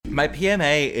My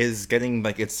PMA is getting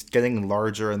it's getting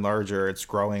larger and larger. It's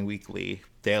growing weekly,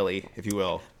 daily, if you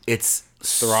will. It's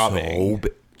throbbing.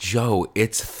 Joe,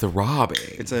 it's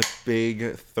throbbing. It's a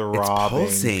big throbbing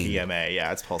pulsing. PMA.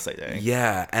 Yeah, it's pulsating.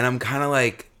 Yeah, and I'm kind of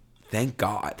like, thank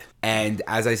God. And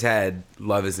as I said,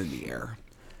 love is in the air.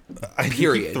 I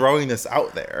Period. keep throwing this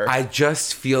out there. I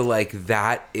just feel like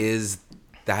that is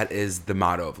the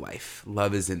motto of life.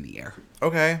 Love is in the air.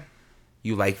 Okay.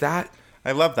 You like that?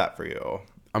 I love that for you.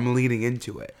 I'm leaning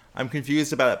into it. I'm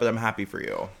confused about it, but I'm happy for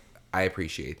you. I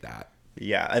appreciate that.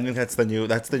 Yeah, I think that's the new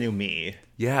me.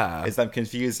 Yeah. Is I'm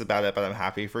confused about it, but I'm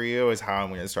happy for you is how I'm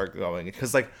going to start going.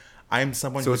 Because I'm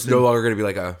someone. So it's no longer going to be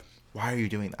like a. Why are you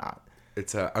doing that?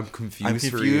 I'm confused. I'm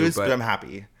for you, but I'm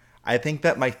happy. I think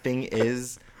that my thing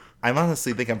is. I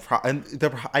honestly think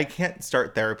I can't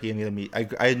start therapy and meet.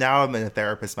 I now am in a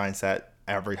therapist mindset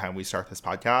every time we start this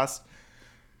podcast.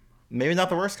 Maybe not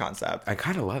the worst concept. I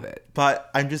kind of love it.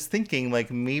 But I'm just thinking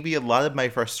maybe a lot of my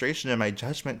frustration and my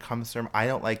judgment comes from I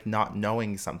don't like not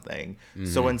knowing something. Mm-hmm.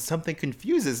 So when something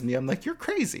confuses me, I'm like, you're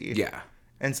crazy. Yeah.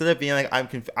 Instead of being like,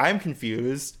 I'm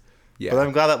confused. Yeah. But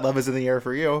I'm glad that love is in the air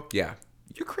for you. Yeah.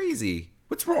 You're crazy.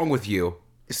 What's wrong with you?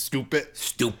 Stupid.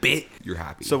 You're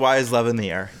happy. So why is love in the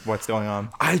air? What's going on?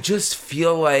 I just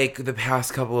feel like the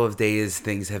past couple of days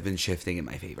things have been shifting in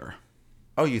my favor.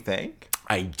 Oh, you think?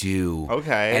 I do.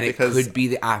 Okay. And it could be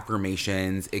the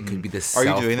affirmations. It could be the Are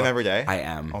you doing them every day? I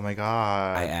am. Oh my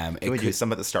God. I am. Can we do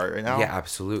some at the start right now? Yeah,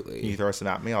 absolutely. Can you throw some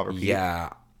at me? I'll repeat. Yeah.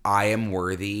 I am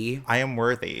worthy. I am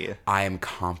worthy. I am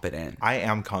competent. I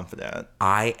am confident.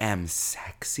 I am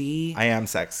sexy. I am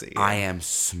sexy. I am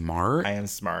smart. I am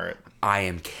smart. I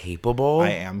am capable.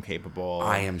 I am capable.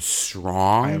 I am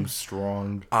strong. I am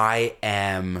strong. I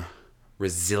am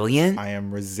resilient. I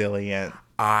am resilient.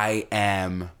 I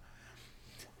am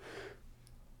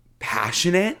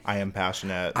passionate. I am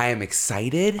passionate. I am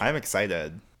excited. I am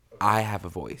excited. I have a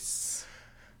voice.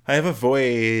 I have a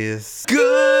voice.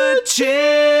 Good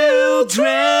children.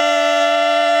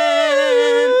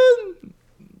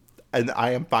 And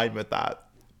I am fine with that.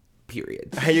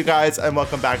 Period. Hey, you guys, and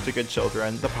welcome back to Good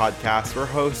Children, the podcast where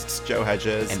hosts Joe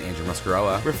Hedges And Andrew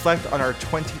Muscarella reflect on our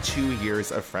 22 years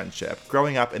of friendship,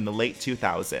 growing up in the late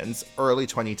 2000s, early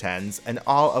 2010s, and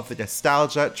all of the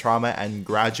nostalgia, trauma, and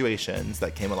graduations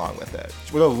that came along with it.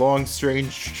 What a long,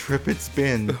 strange trip it's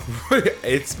been.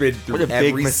 It's been What a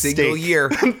big every mistake. single year.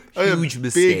 Huge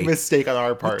mistake. Big mistake on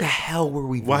our part. What the hell were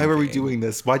we doing? Why were we doing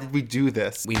this? Why did we do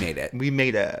this? We made it. We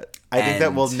made it. I think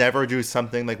that we'll never do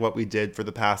something like what we did for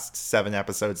the past 7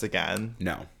 episodes again.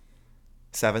 No.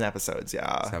 7 episodes,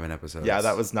 yeah. 7 episodes. Yeah,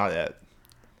 that was not it.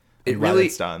 It I'm glad really,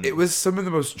 it's done. it was some of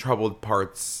the most troubled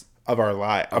parts. Of our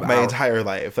life, of my entire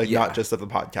life, not just of the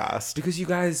podcast. Because you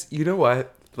guys, you know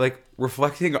what?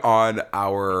 Reflecting on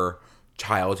our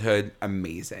childhood,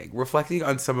 amazing. Reflecting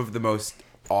on some of the most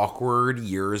awkward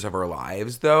years of our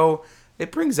lives, though,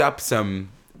 it brings up some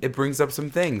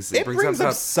things. It brings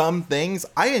up some things.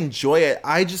 I enjoy it.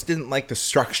 I just didn't like the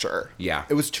structure. Yeah.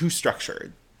 It was too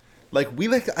structured. I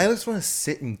just want to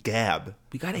sit and gab.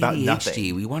 We got about ADHD.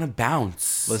 Nothing. We want to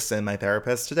bounce. Listen, my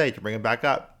therapist today, to bring it back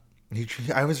up,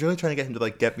 I was really trying to get him to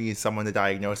get me someone to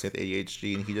diagnose me with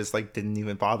ADHD, and he just didn't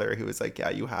even bother. He was like,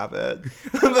 "Yeah, you have it."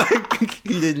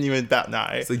 He didn't even bat an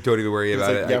eye. It's don't even worry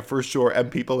about it. Yeah, for sure.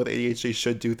 And people with ADHD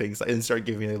should do things, and start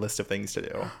giving me a list of things to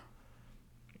do.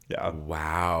 Yeah.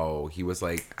 Wow. He was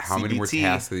like, how many more CBT.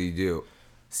 tasks did you do?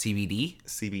 CBD?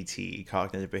 CBT,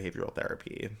 cognitive behavioral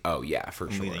therapy. Oh, yeah, for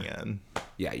I'm sure. leaning in.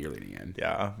 Yeah, you're leaning in.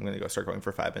 Yeah, I'm going to start going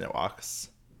for 5-minute walks.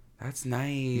 That's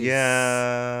nice.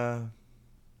 Yeah.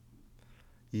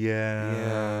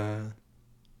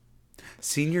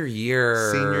 Senior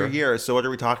year. So what are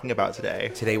we talking about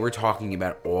today? Today we're talking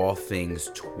about all things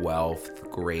 12th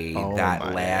grade. Oh that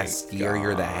my last year,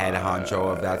 you're the head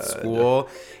honcho of that school.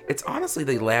 It's honestly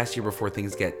the last year before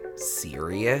things get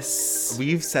serious.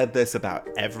 We've said this about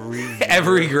every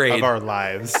Every grade of our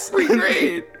lives. Every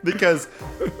grade. Because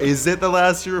is it the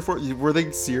last year before? Were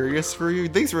they serious for you?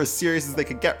 Things were as serious as they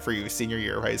could get for you senior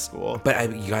year of high school.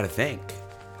 But you got to think,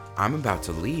 I'm about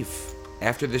to leave.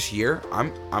 After this year,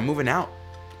 I'm moving out.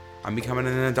 I'm becoming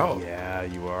an adult. Yeah,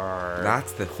 you are.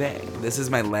 That's the thing. This is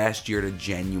my last year to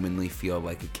genuinely feel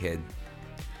like a kid.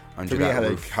 For me, I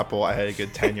had a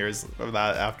good 10 years of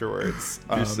that afterwards.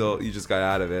 You just got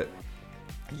out of it.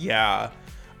 Yeah.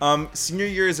 Senior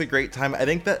year is a great time. I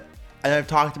think that, and I've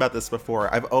talked about this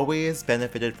before, I've always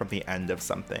benefited from the end of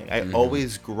something. I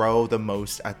always grow the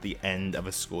most at the end of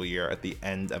a school year, at the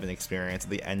end of an experience,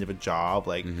 at the end of a job.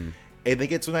 I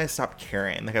think it's when I stopped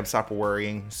caring. I've stopped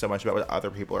worrying so much about what other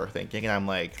people are thinking. And I'm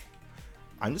like,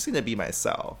 I'm just going to be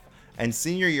myself. And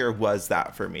senior year was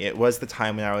that for me. It was the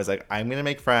time when I was like, I'm gonna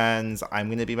make friends. I'm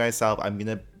gonna be myself. I'm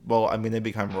gonna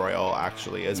become royal.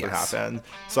 Actually, is what happened.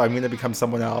 So I'm gonna become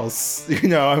someone else.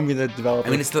 I'm gonna develop.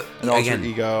 It's an alter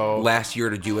ego. Last year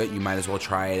to do it. You might as well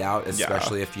try it out,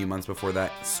 especially a few months before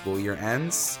that school year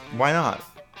ends. Why not?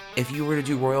 If you were to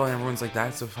do royal and everyone's like,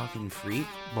 that's a fucking freak.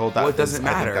 Well, it doesn't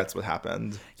matter. I think that's what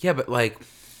happened. Yeah, but like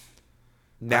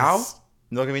now.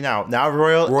 Look at me now. Now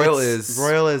Royal is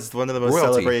one of the most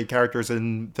celebrated characters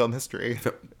in film history.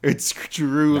 It's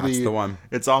truly that's the one.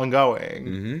 It's ongoing.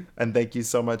 Mm-hmm. And thank you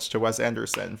so much to Wes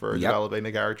Anderson for developing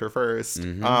the character first.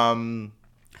 Mm-hmm.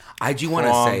 I do want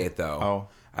to say it though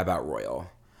about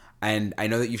Royal. And I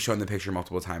know that you've shown the picture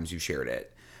multiple times, you've shared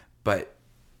it. But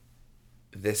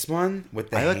this one with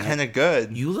the I look kind of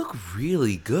good. You look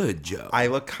really good, Joe. I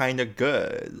look kind of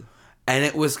good. And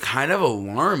it was kind of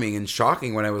alarming and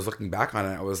shocking when I was looking back on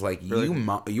it. I was like, really?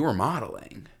 You were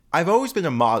modeling. I've always been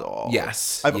a model.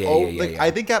 Yes.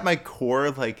 I think at my core,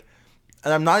 like,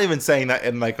 and I'm not even saying that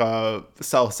in like a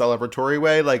self-celebratory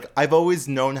way. Like, I've always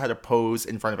known how to pose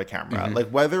in front of a camera. Mm-hmm. Like,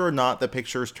 whether or not the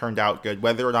pictures turned out good,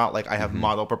 whether or not like I have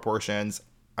model proportions,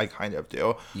 I kind of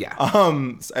do. Yeah.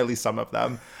 At least some of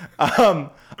them.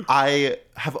 I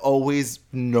have always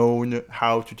known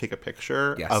how to take a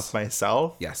picture of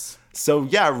myself. Yes. So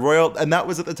yeah, Royal, and that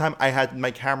was at the time I had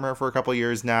my camera for a couple of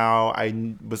years now.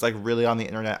 I was like really on the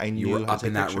internet. I knew you were how up to take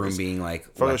in that pictures. room being like,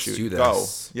 photo let's shoot, do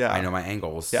this. Go. Yeah. I know my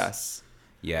angles. Yes.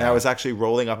 Yeah. And I was actually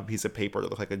rolling up a piece of paper that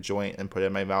looked like a joint and put it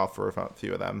in my mouth for a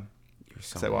few of them. You're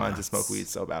so nuts. I wanted to smoke weed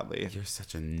so badly. You're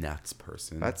such a nuts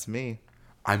person. That's me.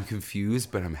 I'm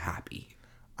confused, but I'm happy.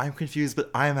 I'm confused,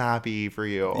 but I'm happy for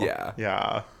you. Yeah.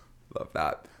 Yeah. Love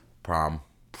that. Prom.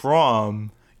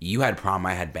 You had prom,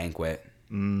 I had banquet.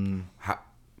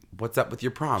 What's up with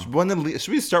your prom?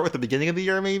 Should we start with the beginning of the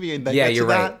year maybe? And then yeah, get you're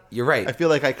to right. That? You're right. I feel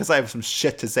like because I have some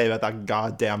shit to say about that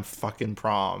goddamn fucking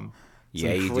prom.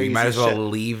 Yeah, you do. You might as well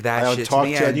leave that shit to the end. I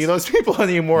don't talk to any of those people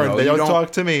anymore. No, they don't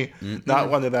talk to me. Not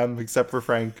one of them, except for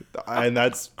Frank. And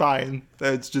that's fine.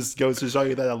 It just goes to show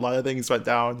you that a lot of things went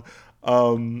down.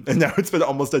 And now it's been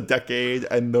almost a decade,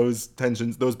 and those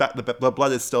tensions, the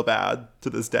blood is still bad to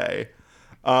this day.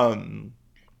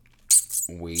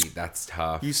 Wait, that's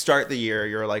tough. You start the year,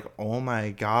 you're like, oh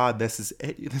my God, this is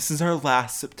it. This is our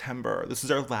last September. This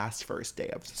is our last first day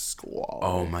of school.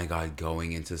 Oh my God,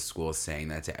 going into school saying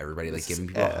that to everybody, like giving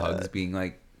people hugs, being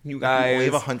like, you guys, we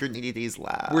have 180 days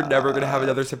left. We're never going to have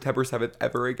another September 7th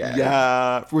ever again.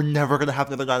 Yeah, we're never going to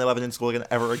have another 9/11 in school again,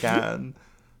 ever again.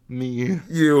 Me.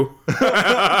 You.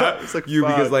 It's like, you,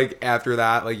 because like after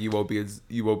that, like you won't be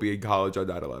in college on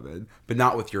 9/11, but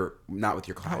not with your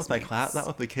classmates. Not with my class. Not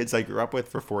with the kids I grew up with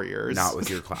for 4 years. Not with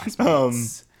your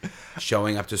classmates.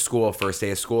 Showing up to school, first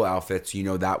day of school outfits.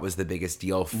 That was the biggest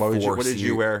deal. What did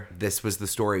you wear? This was the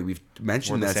story. We've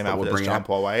mentioned this, but we'll bring John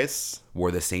Paul Weiss.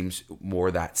 Wore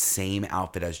that same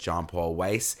outfit as John Paul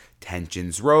Weiss.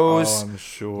 Tensions rose. Oh, I'm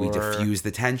sure. We diffused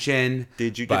the tension.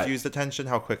 Did you diffuse the tension?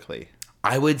 How quickly?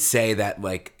 I would say that,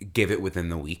 like, give it within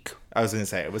the week. I was going to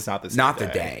say, it was not the same Not day.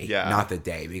 the day. Yeah. Not the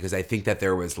day, because I think that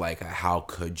there was, like, a how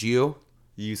could you?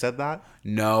 You said that?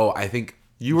 No, I think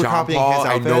you were John copying Paul, his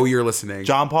outfit. I know you're listening.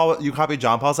 John Paul, you copied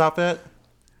John Paul's outfit?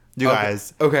 You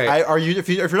guys. Okay. If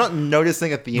you're not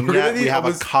noticing a theme yet, we have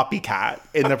a copycat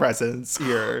in the presence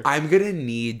here. I'm going to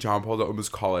need John Paul to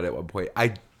almost call it at one point.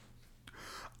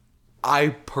 I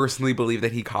personally believe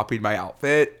that he copied my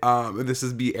outfit. And this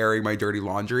is me airing my dirty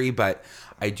laundry, but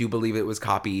I do believe it was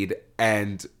copied.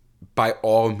 And by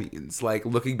all means, like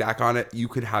looking back on it, you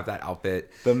could have that outfit.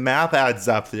 The math adds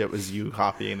up that it was you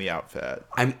copying the outfit.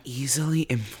 I'm easily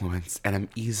influenced and I'm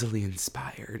easily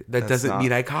inspired. That doesn't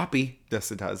mean I copy.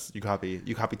 Yes, it does. You copy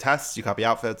tests, you copy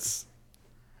outfits.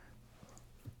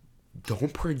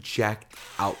 Don't project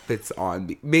outfits on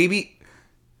me.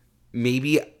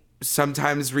 Maybe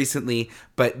sometimes recently,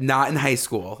 but not in high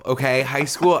school. Okay, high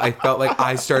school, I felt like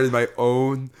I started my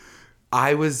own.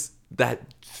 I was that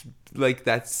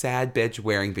sad bitch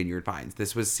wearing Vineyard Vines.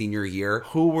 This was senior year.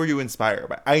 Who were you inspired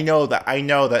by? I know that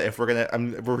if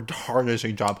we're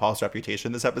tarnishing John Paul's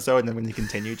reputation this episode, and I'm going to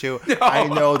continue to. No. I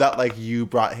know that like you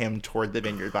brought him toward the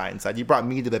Vineyard Vines side. You brought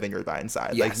me to the Vineyard Vines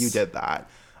side. Yes. Like you did that.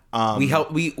 We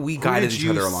helped. We guided each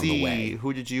other along the way.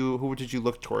 Who did you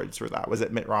look towards for that? Was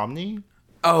it Mitt Romney?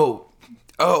 It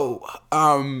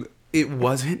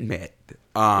wasn't Mitt.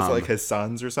 Was it like his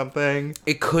sons or something?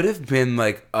 It could have been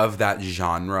like of that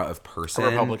genre of person.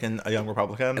 A young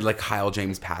Republican. Like Kyle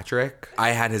James Patrick. I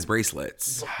had his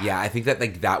bracelets. Yeah, I think that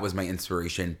like that was my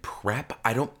inspiration. Prep.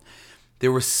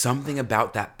 There was something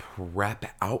about that prep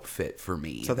outfit for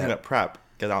me. Something about prep.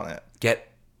 Get on it.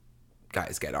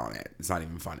 Guys, get on it. It's not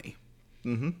even funny.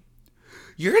 Mm-hmm.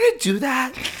 You're gonna do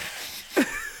that?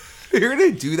 You're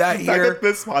gonna do that The fact here? that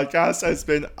this podcast has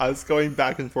been us going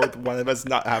back and forth, one of us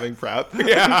not having prep.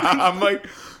 Yeah, I'm like,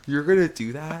 you're gonna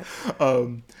do that?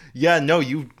 Yeah, no,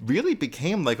 you really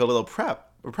became like a little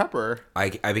prepper.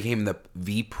 I became the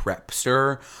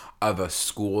prepster of a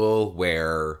school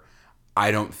where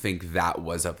I don't think that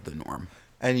was of the norm.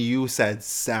 And you said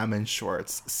salmon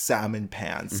shorts, salmon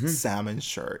pants, salmon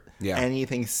shirt, Yeah.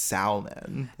 anything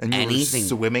salmon. And you Anything. were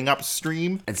swimming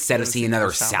upstream. Instead of seeing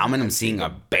another salmon, I'm seeing a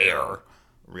bear.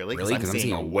 Really? Really? Because I'm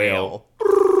seeing a whale.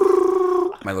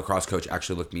 whale. My lacrosse coach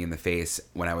actually looked me in the face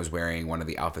when I was wearing one of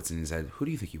the outfits and he said, "Who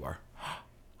do you think you are?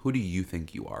 Who do you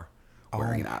think you are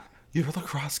wearing that?" Your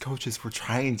lacrosse coaches were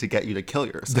trying to get you to kill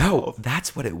No, yourself.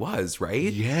 that's what it was,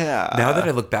 right? Yeah. Now that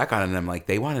I look back on it, I'm like,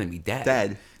 they wanted me dead.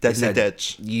 Dead. They Dead in the said,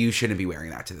 ditch. You shouldn't be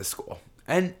wearing that to the school.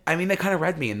 And I mean, they kind of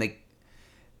read me and they,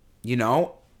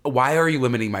 why are you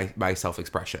limiting my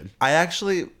self-expression? I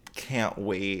actually can't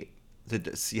wait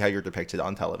to see how you're depicted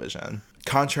on television.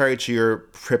 Contrary to your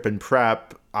prep and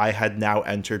prep, I had now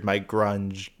entered my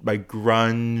grunge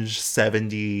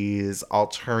 70s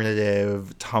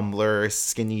alternative Tumblr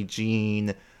skinny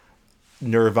jean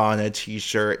Nirvana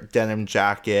t-shirt denim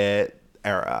jacket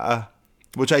era,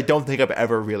 which I don't think I've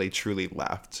ever really truly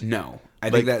left. No. I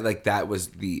think that was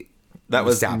the... That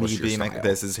was me establish your being like, style.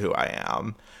 this is who I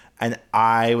am. And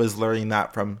I was learning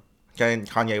that from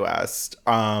Kanye West,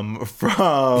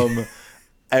 from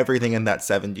everything in that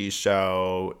 70s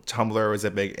show. Tumblr was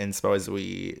a big inspo, as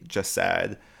we just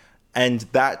said. And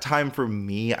that time for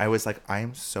me, I was like,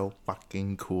 I'm so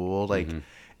fucking cool. Like,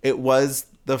 it was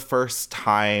the first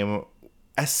time,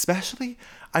 especially,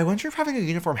 I wonder if having a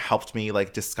uniform helped me,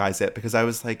 like, disguise it. Because I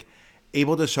was, like,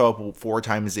 able to show up 4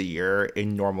 times a year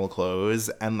in normal clothes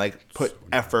and, like, put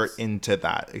effort into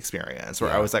that experience.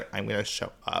 Where I was like, I'm going to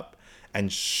show up and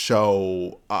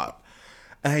show up.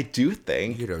 And I do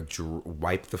think... You know,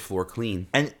 wipe the floor clean.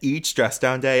 And each dress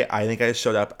down day, I think I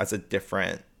showed up as a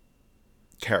different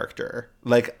character.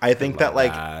 Like, I think that,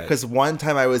 like, because one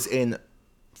time I was in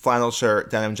flannel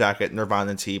shirt, denim jacket,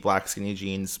 Nirvana tee, black skinny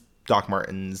jeans, Doc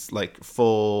Martens, like,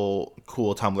 full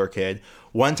cool Tumblr kid.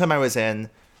 One time I was in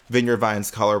Vineyard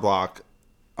Vines color block,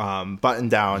 button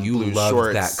down, You blue loved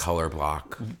shorts, that color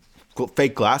block.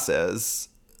 fake glasses.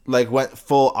 Like, went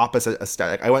full opposite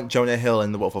aesthetic. I went Jonah Hill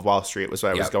in The Wolf of Wall Street was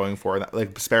what I was going for.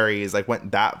 Like, Sperry's, like,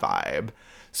 went that vibe.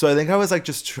 So I think I was, like,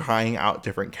 just trying out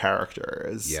different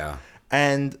characters. Yeah.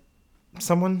 And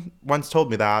someone once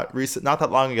told me that, not that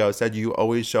long ago, said you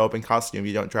always show up in costume.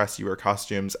 You don't dress, you wear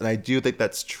costumes. And I do think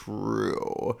that's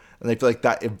true. And I feel like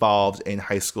that evolved in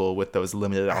high school with those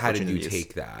limited How did opportunities. you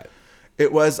take that?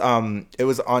 It was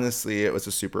honestly, it was a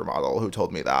supermodel who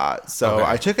told me that. So Okay.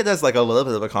 I took it as like a little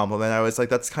bit of a compliment. I was like,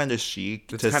 that's kind of chic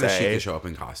to It's kind of say. chic to show up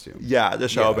in costume. Yeah, to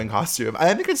show up Yeah. in costume.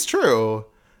 I think it's true.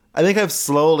 I think I've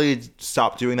slowly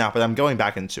stopped doing that, but I'm going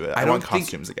back into it. I want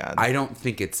costumes again. I don't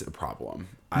think it's a problem.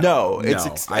 No,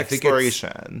 it's I think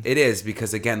exploration. it is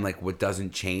because, again, like, what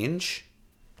doesn't change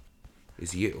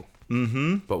is you.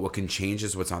 Mm-hmm. But what can change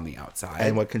is what's on the outside.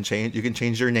 And what can change? You can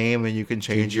change your name and you can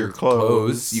change your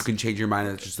clothes. You can change your mind.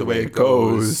 That's just the the way way it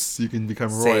goes. You can become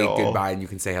Say royal. goodbye and you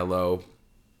can say hello,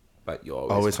 but you'll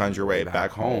Always find your way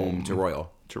back home. to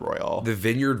royal. To royal. The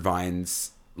Vineyard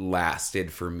Vines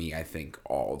lasted for me, I think,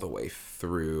 all the way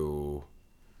through.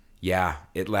 Yeah,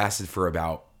 it lasted for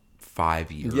about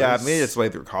 5 years. Yeah, it made its way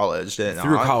through college, didn't it?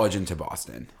 Through college into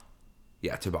Boston.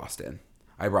 Yeah, to Boston.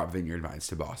 I brought Vineyard Vines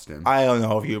to Boston. I don't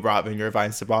know if you brought Vineyard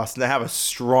Vines to Boston. I have a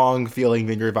strong feeling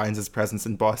Vineyard Vines' presence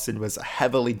in Boston was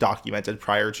heavily documented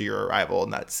prior to your arrival in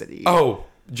that city. Oh,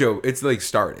 Joe, it's like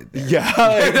started there.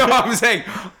 Yeah. You know what I'm saying?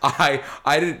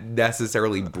 I didn't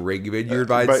necessarily bring Vineyard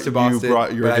Vines But to Boston, you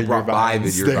brought your but I Vineyard brought my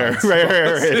Vines Vineyard there. Vines.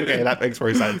 Right. Okay, that makes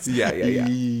more sense. Yeah.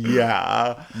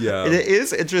 Yeah. And it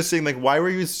is interesting, like, why were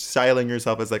you styling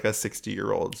yourself as, like, a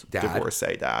 60-year-old Dad.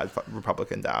 divorcee dad,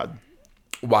 Republican dad?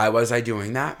 Why was I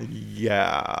doing that?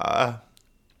 Yeah.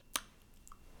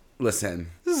 Listen,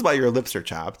 This is why your lips are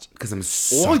chapped. because I'm All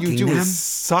sucking you do them. is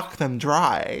suck them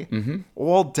dry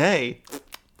all day.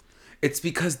 It's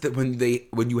because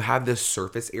when you have this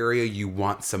surface area, you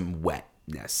want some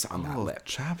wetness on that lip.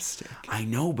 Chapstick. I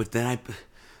know, but then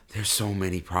there's so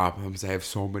many problems. I have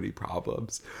so many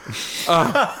problems.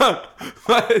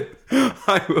 But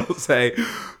I will say,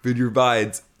 Vineyard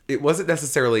Vines, it wasn't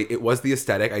necessarily, it was the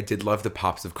aesthetic. I did love the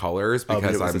pops of colors because but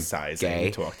it was I'm the sizing. gay.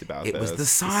 We talked about it was this. the The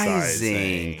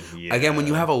sizing. sizing, Again, when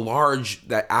you yeah. have a large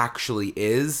that actually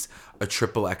is a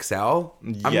triple XL,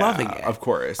 I'm Yeah, loving it. of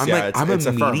course. I'm Yeah, like, I'm it's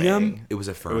a medium. affirming. It was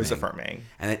affirming. It was affirming.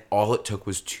 And then all it took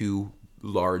was 2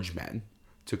 large men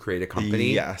to create a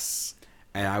company. Yes.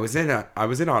 And I was in it. I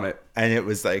was in on it. And it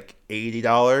was like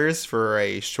 $80 for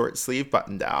a short sleeve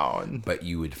button down. But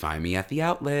you would find me at the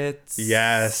outlets.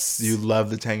 Yes, you love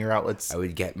the Tanger outlets. I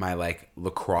would get my like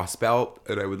lacrosse belt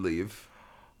and I would leave.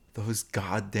 Those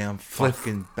goddamn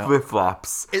fucking belts. Flip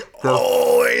flops. It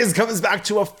always comes back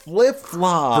to a flip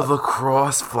flop. The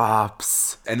lacrosse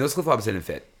flops. And those flip flops didn't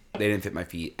fit. They didn't fit my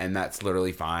feet, and that's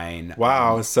literally fine.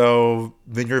 Wow, so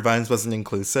Vineyard Vines wasn't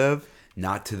inclusive?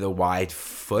 Not to the wide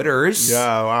footers.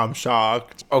 Yeah, wow, I'm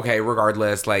shocked. Okay,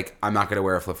 regardless, like, I'm not going to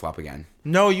wear a flip flop again.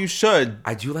 No, you should.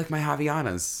 I do like my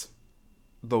Havianas.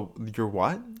 Your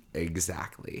what?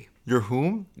 Exactly. Your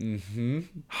whom? Mm-hmm.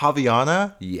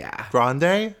 Javiana? Yeah.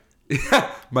 Grande?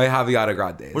 My Javiana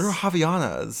Grandes. What are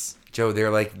Javianas? Joe, they're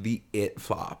like the it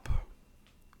flop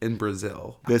in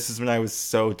Brazil. This is when I was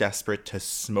so desperate to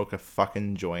smoke a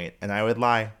fucking joint, and I would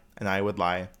lie,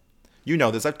 You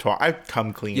know this. I've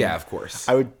come clean. Yeah, of course.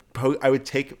 I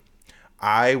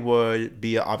would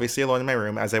be obviously alone in my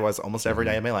room, as I was almost every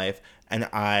day of my life, and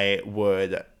I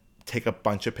would take a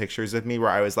bunch of pictures of me where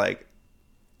I was like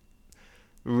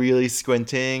really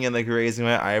squinting and like raising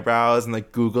my eyebrows and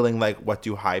like Googling like what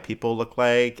do high people look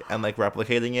like and like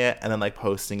replicating it and then like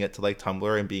posting it to like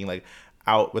Tumblr and being like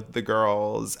out with the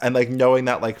girls and like knowing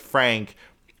that like Frank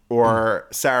or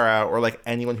Sarah or like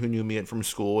anyone who knew me from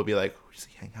school would be like, who does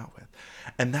he hang out with?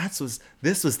 And this was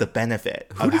the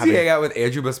benefit. Who does he hang out with?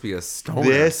 Andrew must be a stoner.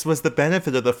 This was the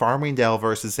benefit of the Farmingdale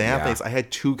versus St. Anthony's. Yeah. I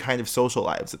had two kind of social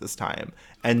lives at this time,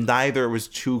 and neither was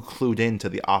too clued into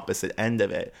the opposite end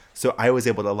of it. So I was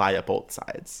able to lie at both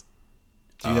sides.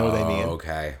 Do you know what I mean?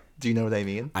 Okay. Do you know what I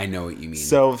mean? I know what you mean.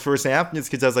 So for St. Anthony's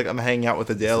kids, I was like, I'm hanging out with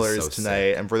the Dalers so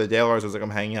tonight. sick. And for the Dalers, I was like,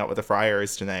 I'm hanging out with the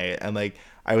Friars tonight. And like,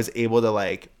 I was able to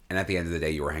like, And at the end of the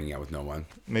day, you were hanging out with no one.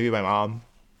 maybe my mom.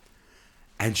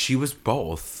 And she was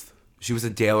both. She was a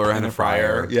Daler and a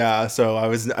Friar. Yeah, so I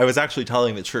was actually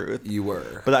telling the truth. You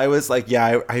were. But I was like,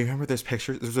 yeah, I remember there's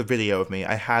pictures. There's a video of me.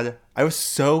 I was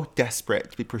so desperate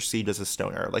to be perceived as a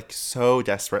stoner, like so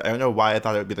desperate. I don't know why I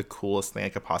thought it would be the coolest thing I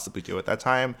could possibly do at that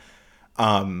time.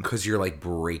 Because you're like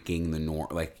breaking the norm.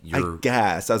 Like you're I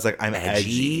guess I was like, I'm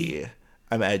edgy.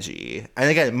 I'm edgy. And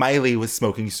again, Miley was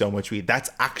smoking so much weed. That's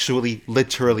actually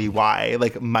literally why.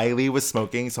 Like, Miley was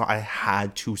smoking, so I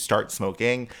had to start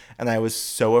smoking. And I was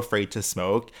so afraid to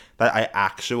smoke that I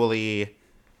actually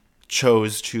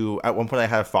chose to... At one point, I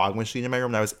had a fog machine in my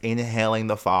room, and I was inhaling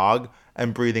the fog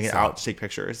and breathing it out to take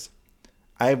pictures.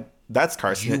 That's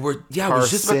carcinogens. You were... Yeah, I was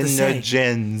just about to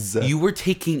say. You were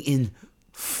taking in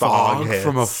fog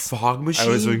from a fog machine?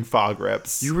 I was doing fog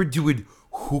rips. You were doing...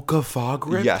 hookah fog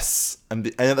rip? Yes.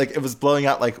 And like it was blowing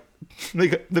out like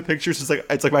the picture's just like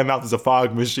it's like my mouth is a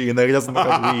fog machine, like it doesn't look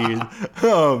like weed.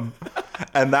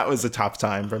 And that was a tough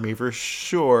time for me for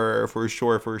sure.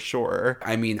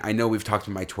 I mean, I know we've talked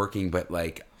about my twerking, but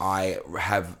like I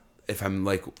have, if I'm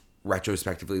like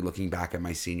retrospectively looking back at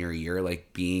my senior year,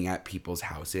 like being at people's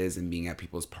houses and being at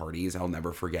people's parties, I'll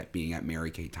never forget being at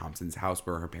Mary Kate Thompson's house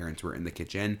where her parents were in the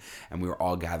kitchen and we were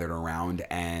all gathered around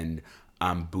and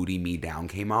Booty Me Down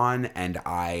came on, and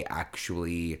I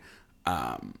actually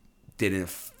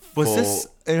didn't. Was this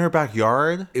in her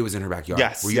backyard? It was in her backyard.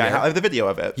 Yes. Were you Yeah, there? I have the video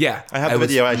of it. Yeah, I have the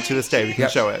video, and to this day we can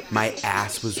show it. My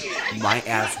ass was shaking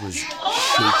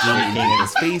in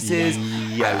people's faces.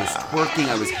 Yeah. I was twerking.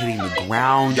 I was hitting the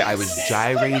ground. Yes. I was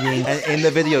gyrating. And in the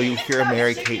video, you hear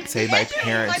Mary Kate say, "My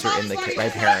parents are in the my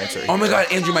parents are." Oh my here."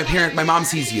 God, Andrew, my mom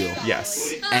sees you.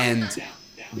 Yes. And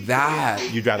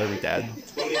that You'd rather be dead.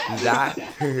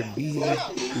 for me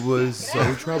was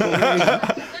so troubling.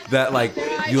 That like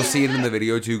you'll see it in the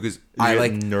video too, because I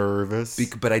like nervous.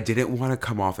 but I didn't want to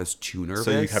come off as too nervous.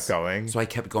 So you kept going. So I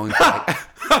kept going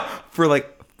for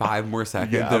like 5 more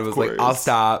seconds. Yeah, and it of was like, course. I'll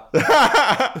stop.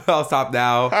 I'll stop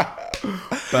now.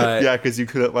 But Yeah, because you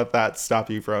couldn't let that stop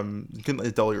you from. You couldn't let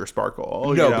it dull your sparkle.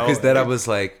 no, you know? because then I was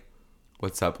like,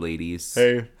 "What's up, ladies?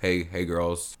 Hey. hey,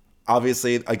 girls."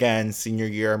 Obviously, again, senior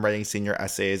year, I'm writing senior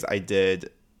essays. I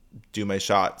did do my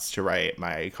shots to write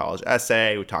my college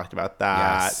essay. We talked about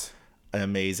that. Yes. An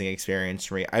amazing experience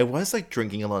for me. I was like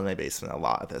drinking alone in my basement a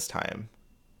lot at this time.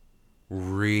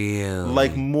 Really?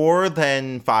 Like more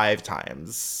than 5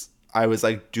 times. I was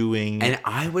like doing. And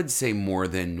I would say more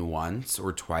than once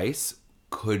or twice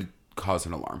could cause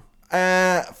an alarm.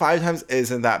 5 times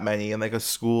isn't that many in like a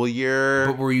school year.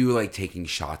 But were you like taking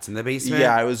shots in the basement?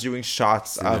 Yeah, I was doing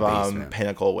shots In the of basement.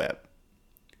 Pinnacle Whip.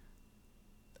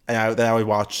 And then I would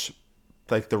watch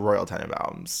like the Royal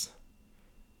Tenenbaums.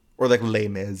 Or like Les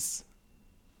Mis.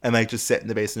 and like just sit in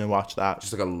the basement and watch that,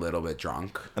 Just like a little bit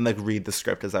drunk. and like read the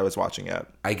script as I was watching it.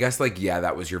 I guess like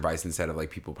that was your vice instead of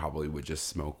like people probably would just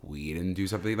smoke weed and do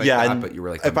something like Yeah, that. and But you were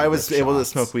like, if I was able to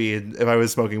shots. smoke weed, if I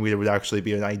was smoking weed, it would actually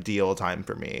be an ideal time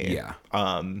for me. Yeah.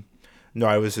 No,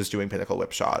 I was just doing Pinnacle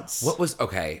whip shots. What was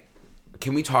okay?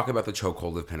 Can we talk about the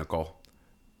chokehold of Pinnacle?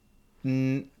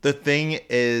 The thing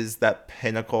is that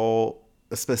Pinnacle,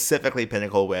 specifically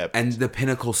Pinnacle whip, And the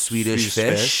Pinnacle Swedish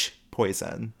fish?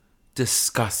 poison.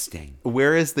 Disgusting.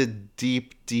 Where is the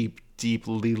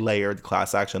deeply layered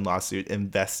class action lawsuit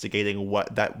investigating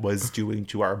what that was doing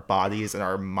to our bodies and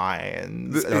our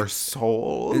minds and our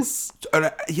souls?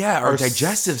 Our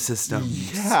digestive system.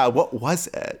 Yeah, what was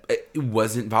it? It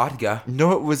wasn't vodka.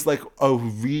 No, it was like a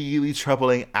really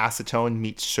troubling acetone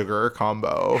meets sugar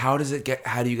combo. How do you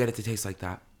get it to taste like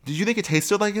that? Did you think it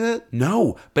tasted like it?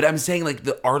 No, but I'm saying like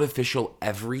the artificial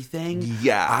everything.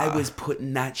 Yeah. I was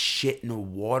putting that shit in a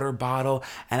water bottle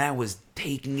and I was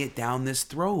taking it down this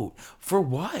throat. For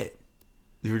what?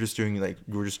 You were just doing you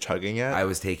were just chugging it? I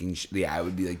was taking, I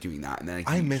would be like doing that. And then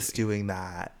I miss doing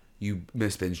that. You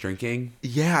miss binge drinking?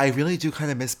 Yeah, I really do kind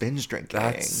of miss binge drinking.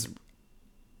 That's,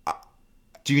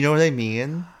 Do you know what I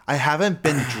mean? I haven't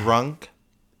been drunk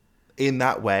in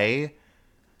that way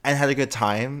and had a good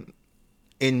time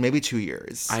in maybe 2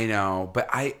 years. I know, but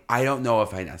I don't know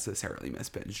if I necessarily miss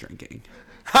binge drinking.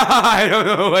 I don't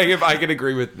know like if I can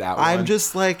agree with that one. I'm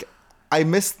just like, I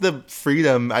miss the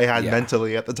freedom I had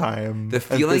mentally at the time. The and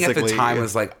feeling at the physically. time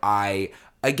was like,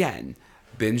 again,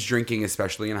 binge drinking,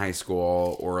 especially in high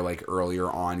school or like earlier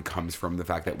on, comes from the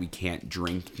fact that we can't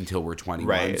drink until we're 21.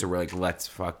 Right. So we're like, let's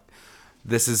fuck.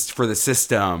 This is for the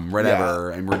system, whatever.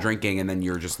 And we're drinking, and then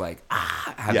you're just like,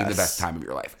 having the best time of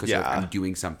your life. Because I'm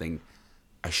doing something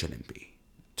I shouldn't be.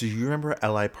 Do you remember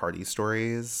LI Party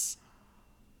Stories?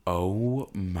 Oh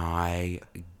my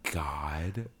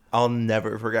God. I'll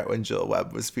never forget when Jill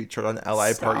Webb was featured on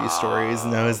LI Party Stories,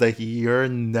 and I was like, "You're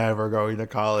never going to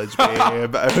college,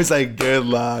 babe." I was like, "Good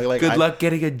luck." Like, Good luck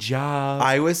getting a job.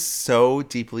 I was so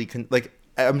deeply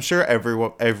I'm sure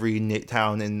every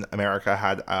town in America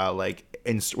had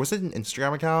was it an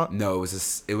Instagram account? No, I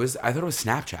thought it was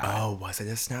Snapchat. Oh, was it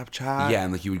a Snapchat? Yeah,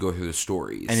 and like you would go through the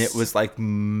stories, and it was like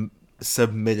user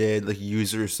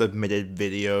submitted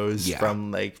videos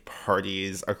from like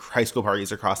parties or high school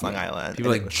parties across Long Island.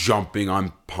 People and like jumping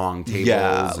on pong tables.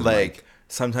 yeah, and, like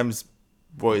sometimes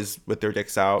boys with their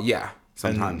dicks out. Yeah,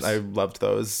 sometimes. And I loved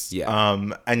those. Yeah.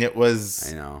 And it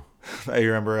was. I know. I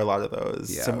remember a lot of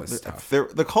those. Yeah, it was tough.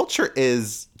 The culture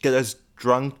is get as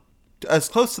drunk, as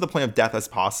close to the point of death as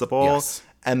possible, Yes.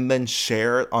 and then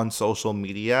share it on social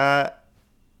media,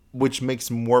 which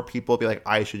makes more people be like,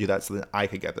 I should do that so that I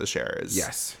could get the shares.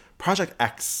 Yes. Project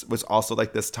X was also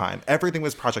like this time. Everything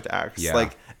was Project X. Yeah.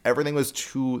 Like everything was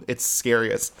to its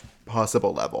scariest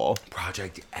possible level.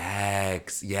 Project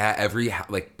X. Yeah, every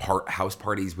house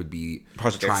parties would be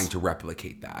Project trying X. to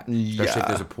replicate that. Especially if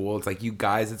there's a pool. It's like, you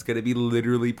guys, it's going to be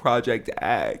literally Project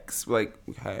X. Like,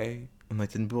 okay. I'm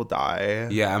like, didn't people die?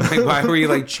 Yeah, I'm like, why were you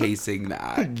like chasing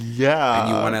that? Yeah. And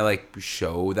you want to like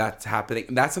show that's happening.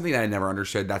 That's something that I never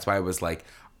understood. That's why I was like,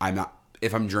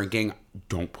 if I'm drinking,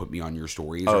 don't put me on your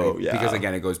stories. Oh, right? yeah. Because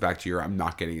again, it goes back to I'm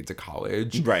not getting into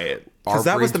college. Right. Our Because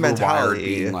that was the brains were wired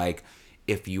mentality. being like,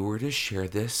 if you were to share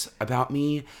this about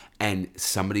me and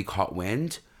somebody caught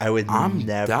wind, I would I'm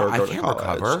never done. go I to can't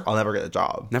college. recover. I'll never get a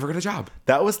job. Never get a job.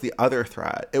 That was the other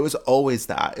threat. It was always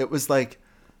that. It was like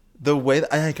the way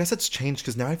that, and I guess it's changed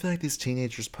because now I feel like these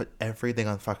teenagers put everything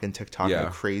on fucking TikTok in Yeah.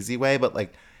 a crazy way. But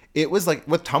like, it was like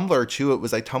with Tumblr too. It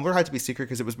was like Tumblr had to be secret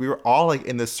because we were all like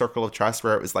in this circle of trust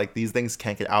where it was like these things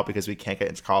can't get out because we can't get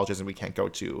into colleges and we can't go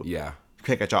to Yeah. we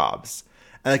can't get jobs.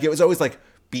 And like it was always like,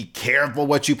 be careful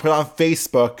what you put on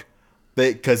Facebook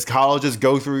because colleges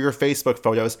go through your Facebook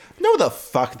photos. No, the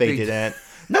fuck they didn't.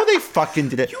 No, they fucking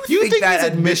didn't. You think that these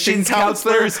admissions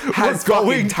counselors has were going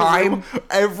fucking time? through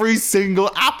every single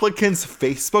applicant's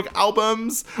Facebook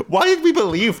albums? Why did we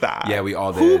believe that? Yeah, we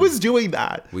all Who did. was doing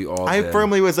that? We all I did.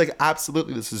 firmly was like,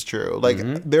 absolutely, this is true. Like,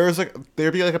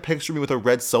 there'd be like a picture of me with a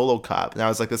red Solo cup, and I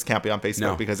was like, this can't be on Facebook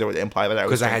No. because it would imply that I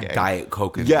was Because I had drinking. Diet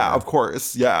Coke in Yeah, there. of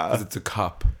course. Yeah. Because it's a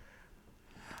cup.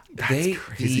 That's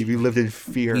crazy. We lived in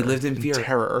fear. We lived in and fear.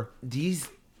 terror.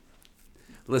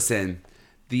 Listen,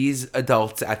 these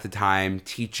adults at the time,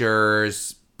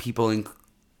 teachers, people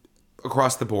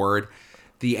across the board,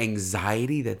 the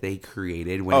anxiety that they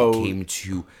created when it came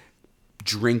to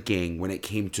drinking, when it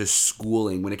came to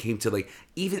schooling, when it came to like,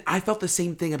 even I felt the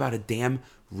same thing about a damn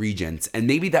Regents, and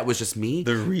maybe that was just me.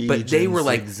 The but they were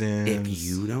like, Regents exams. if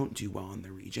you don't do well in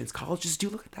the Regents, colleges do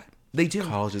look at that. They do.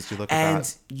 Colleges do look at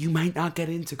that. And you might not get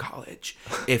into college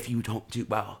if you don't do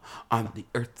well on the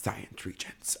earth science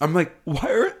regents. I'm like, why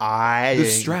are I the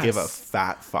didn't stress? give a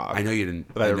fat fuck. I know you didn't.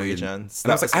 About I the know you didn't. regents.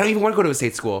 And I was like, I don't even want to go to a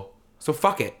state school. So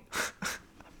fuck it.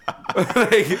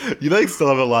 You like still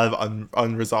have a lot of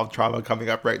unresolved trauma coming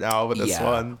up right now with this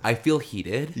one. I feel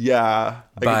heated. Yeah,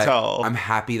 I can tell. I'm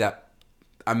happy that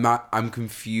I'm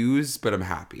confused, but I'm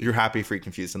happy. You're happy, free,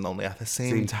 confused, and lonely at the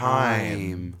same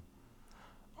time.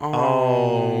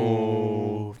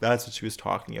 Oh, that's what she was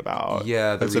talking about.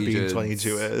 Yeah, the that's what being Regents.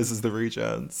 22 is the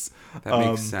Regents. that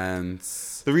makes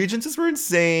sense. The Regents were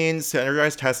insane.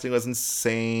 Standardized testing was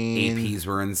insane. APs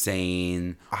were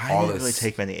insane. I didn't really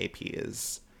take many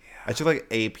APs. I took like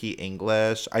AP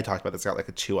English. I talked about this. Got like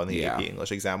a 2 on the AP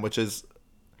English exam, which is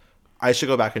I should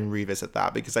go back and revisit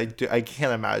that because I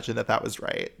can't imagine that was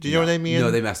right. Do you know what I mean?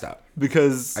 No, they messed up.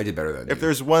 Because I did better than if you.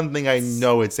 there's one thing I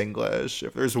know, it's English.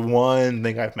 If there's one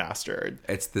thing I've mastered,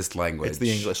 It's this language. it's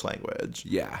the English language.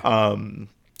 Yeah.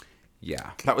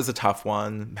 Yeah. That was a tough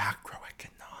one.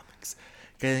 Macroeconomics,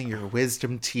 getting your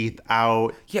wisdom teeth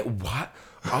out. Yeah. What?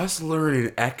 Us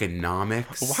learning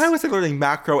economics. Why was I learning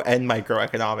macro and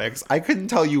microeconomics? I couldn't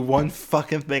tell you one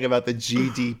fucking thing about the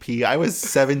GDP. I was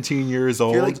 17 years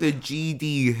old. You're like the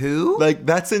GD who? Like,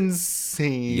 that's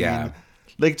insane. Yeah.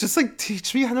 Like, just like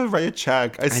teach me how to write a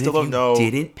check. I And still if don't you know.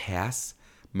 didn't pass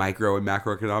micro and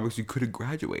macroeconomics, you couldn't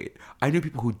graduate. I knew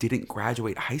people who didn't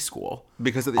graduate high school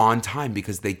Because of the- on time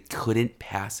because they couldn't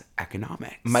pass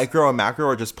economics. Micro and macro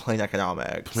or just plain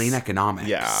economics? Plain economics.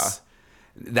 Yeah.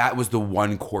 That was the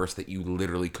one course that you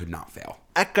literally could not fail.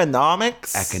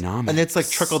 Economics? Economics. And it's like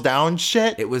trickle down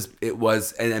shit? It was,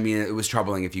 and I mean, it was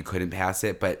troubling if you couldn't pass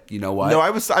it, but you know what? No,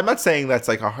 I'm not saying that's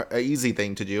like a easy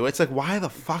thing to do. It's like, why the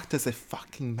fuck does it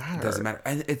fucking matter? It doesn't matter.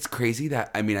 And it's crazy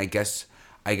that, I mean, I guess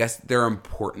there are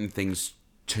important things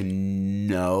to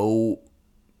know,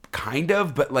 kind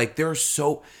of, but like there are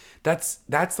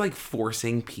that's like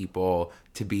forcing people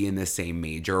to be in the same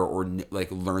major or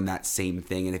like learn that same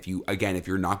thing. And if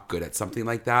you're not good at something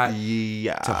like that,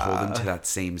 Yeah. to hold them to that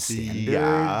same standard.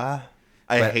 Yeah.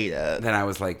 I But hate it. Then I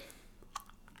was like,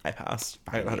 I passed.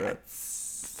 I got it.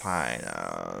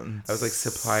 Finance. I was like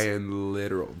supply and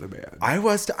literal demand. I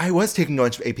was taking a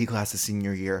bunch of AP classes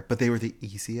senior year, but they were the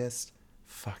easiest.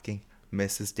 Fucking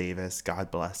Mrs. Davis,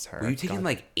 God bless her. Were you taking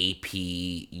like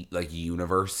AP like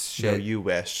universe shit? No, you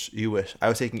wish. I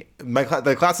was taking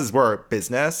the classes were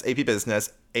business,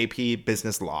 AP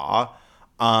business law.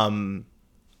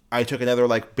 I took another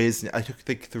like business. I took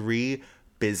like 3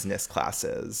 business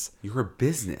classes. You were a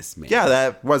businessman. Yeah,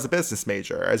 that was a business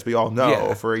major, as we all know,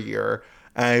 Yeah. for a year.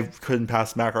 And I couldn't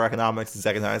pass macroeconomics the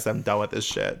second time I said I'm done with this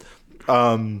shit.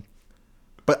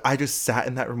 But I just sat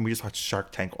in that room. We just watched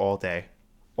Shark Tank all day.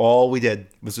 All we did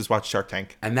was just watch Shark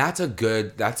Tank. And that's a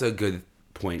good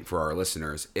point for our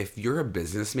listeners. If you're a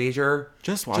business major,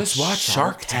 Just watch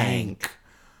Shark Tank.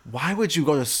 Why would you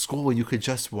go to school when you could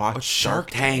just watch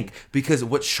Shark Tank, because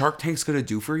what Shark Tank's going to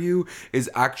do for you is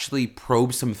actually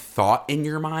probe some thought in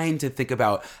your mind to think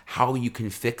about how you can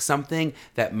fix something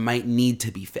that might need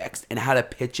to be fixed and how to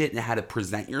pitch it and how to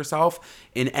present yourself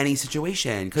in any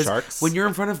situation. Because Sharks? when you're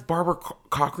in front of Barbara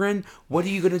Cochran, what are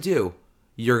you going to do?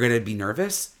 You're going to be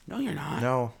nervous? No, you're not.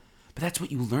 No. But that's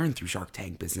what you learn through Shark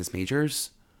Tank, business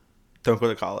majors. Don't go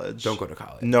to college. Don't go to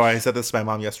college. No, I said this to my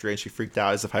mom yesterday, and she freaked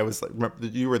out as if I was like, remember,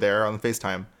 you were there on the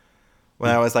FaceTime.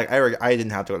 When I was like, I didn't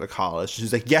have to go to college.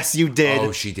 She's like, yes, you did.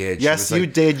 Oh, she did. She Yes, was you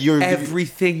like, did.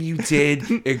 Everything you did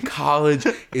in college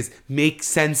makes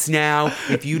sense now.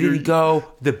 If you didn't go,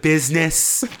 the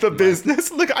business. the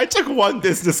business. Look, I took 1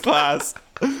 business class.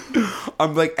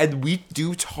 I'm like, and we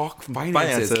do talk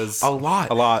finances. A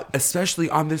lot. Especially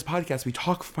on this podcast, we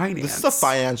talk finance. This is a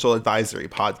financial advisory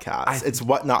podcast. It's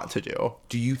what not to do.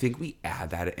 Do you think we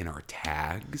add that in our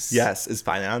tags? Yes, is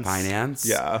finance. Finance?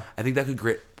 Yeah. I think that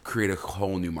could create a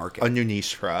whole new market. A new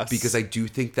niche for us. Because I do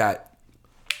think that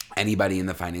anybody in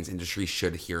the finance industry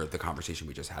should hear the conversation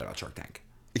we just had about Shark Tank.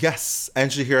 Yes,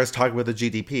 and should hear us talk about the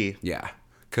GDP. Yeah.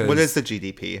 What is the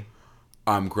GDP?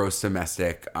 Gross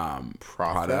domestic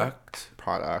product.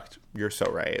 You're so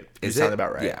right. You Is sound it?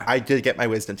 about right. Yeah. I did get my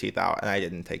wisdom teeth out, and I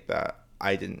didn't take that.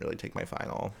 I didn't really take my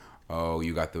final. Oh,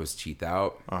 you got those teeth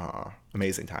out?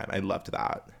 Amazing time. I loved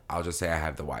that. I'll just say I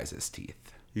have the wisest teeth.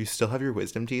 You still have your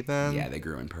wisdom teeth in? Yeah, they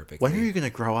grew in perfectly. When are you gonna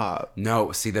grow up?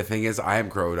 No, see, the thing is, I am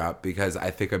grown up because I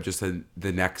think I'm just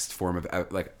the next form of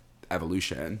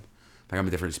evolution. Like I'm a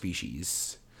different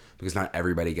species because not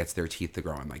everybody gets their teeth to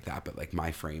grow in like that, but like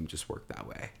my frame just worked that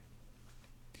way.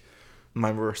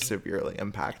 Mine were severely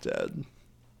impacted.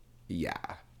 Yeah.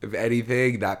 If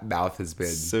anything, that mouth has been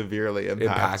severely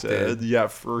impacted. Yeah,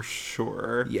 for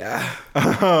sure. Yeah.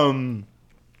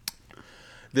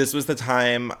 This was the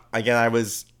time, again, I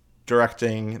was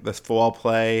directing this fall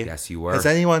play. Yes, you were. Has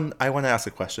anyone, I want to ask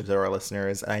a question to our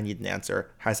listeners, and I need an answer.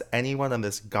 Has anyone on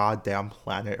this goddamn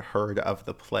planet heard of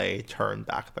the play Turn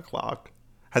Back the Clock?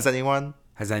 Has anyone?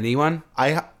 Has anyone?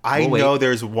 I know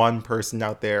there's one person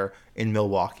out there in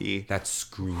Milwaukee that's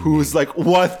screaming, who's like,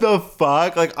 what the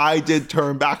fuck? Like, I did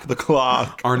Turn Back the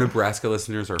Clock. Our Nebraska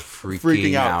listeners are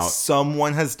freaking out.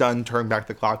 Someone has done Turn Back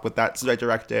the Clock, but that's what I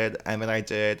directed, and then I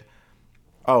did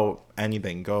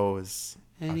Anything Goes.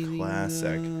 A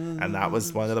classic. And that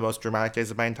was one of the most dramatic days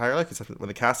of my entire life, except when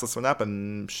the cast list went up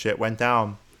and shit went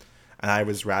down. And I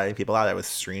was ratting people out. I was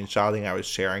screenshotting. I was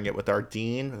sharing it with our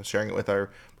dean. I was sharing it with our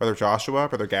brother Joshua,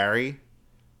 brother Gary. It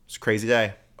was a crazy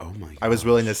day. Oh my god. I was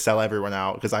willing to sell everyone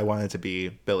out because I wanted to be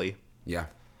Billy. Yeah.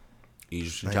 You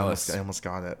should tell us. I almost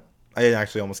got it. I didn't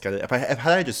actually almost get it. I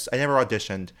never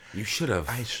auditioned. You should have.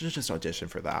 I should have just auditioned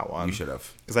for that one. You should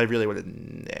have. Because I really would have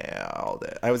nailed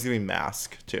it. I was giving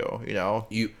Mask too, you know?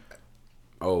 You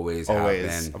always have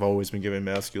been. I've always been giving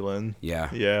masculine. Yeah.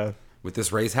 Yeah. With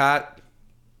this race hat,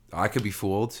 I could be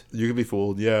fooled. You could be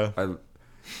fooled, yeah.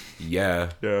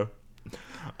 Yeah. Yeah.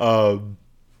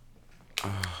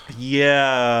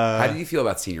 Yeah. How did you feel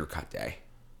about senior cut day?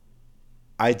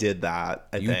 I did that.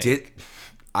 You did?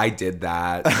 I did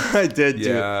that. I did.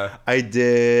 Yeah. I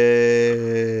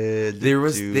did. There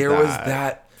was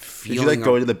that feeling. Did you like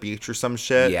go to the beach or some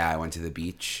shit? Yeah, I went to the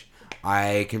beach.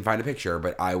 I can find a picture,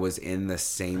 but I was in the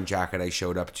same jacket I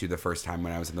showed up to the first time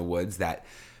when I was in the woods. That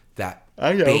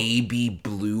baby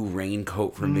blue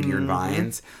raincoat from Vineyard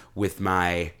Vines with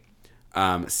my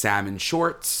salmon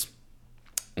shorts,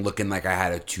 looking like I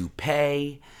had a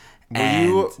toupee.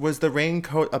 Was the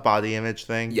raincoat a body image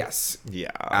thing? Yes.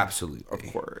 Yeah. Absolutely.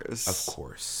 Of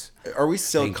course. Are we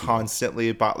still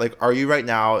constantly are you right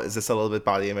now, is this a little bit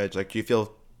body image? Like, do you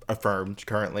feel affirmed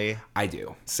currently? I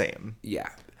do. Same. Yeah.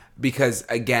 Because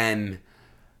again,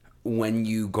 when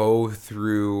you go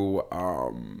through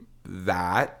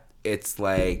that, it's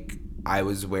like I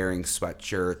was wearing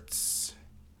sweatshirts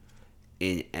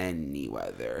in any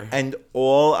weather. And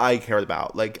all I cared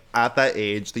about, like, at that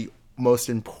age, the most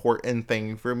important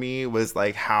thing for me was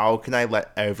like, how can I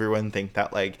let everyone think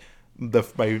that like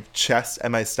my chest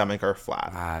and my stomach are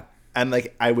flat? And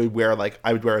like I would wear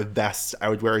a vest, I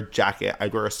would wear a jacket,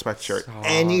 I'd wear a sweatshirt,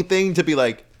 anything to be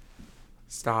like,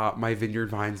 stop. My Vineyard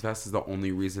Vines vest is the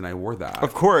only reason I wore that.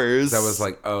 Of course. That was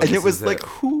like, and it was like,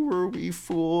 who were we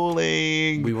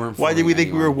fooling? We weren't. Why did we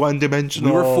think we were one dimensional?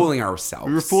 We were fooling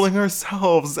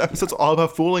ourselves. This episode's all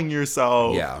about fooling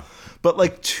yourself. Yeah. But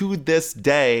like to this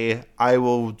day, I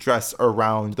will dress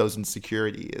around those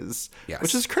insecurities,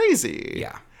 which is crazy.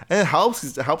 Yeah, and it helps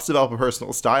develop a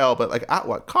personal style, but like at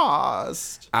what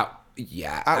cost? At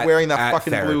wearing that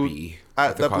fucking therapy,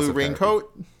 blue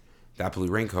raincoat. That blue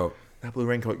raincoat.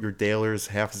 Your Daler's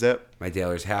half zip. My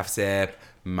Daler's half zip.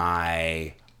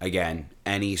 My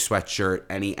any sweatshirt,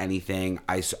 anything.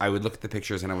 I would look at the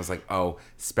pictures and I was like, oh,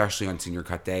 especially on senior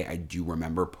cut day, I do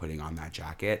remember putting on that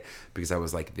jacket because I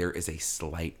was like, there is a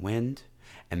slight wind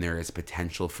and there is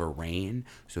potential for rain,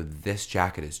 so this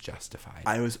jacket is justified.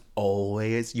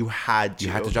 You had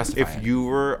to justify it. If you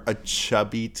were a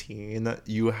chubby teen,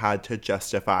 you had to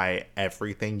justify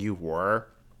everything you wore.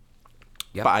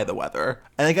 Yep. By the weather.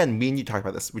 And again, me and you talked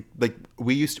about this.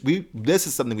 This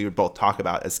is something we would both talk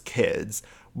about as kids.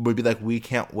 Would be like, we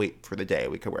can't wait for the day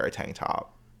we could wear a tank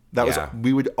top.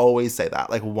 We would always say that.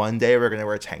 Like, one day we're gonna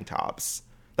wear tank tops.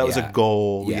 That was a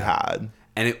goal we had.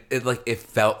 And it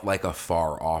felt like a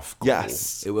far off goal.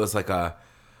 Yes. It was like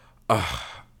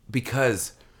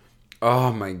because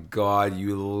oh my god,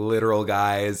 you literal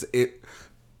guys.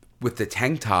 With the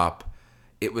tank top,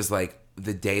 it was like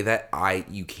the day that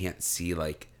you can't see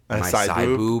like my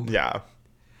side boob. Yeah.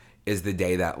 Is the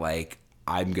day that like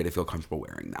I'm gonna feel comfortable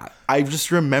wearing that. I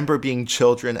just remember being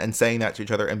children and saying that to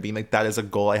each other and being like, that is a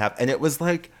goal I have. And it was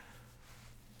like,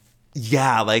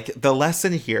 yeah, like the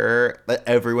lesson here that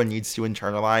everyone needs to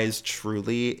internalize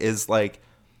truly is like,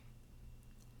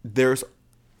 there's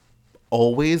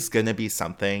always gonna be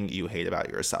something you hate about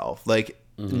yourself. Like,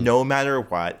 no matter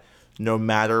what, no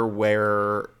matter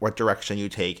what direction you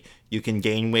take, you can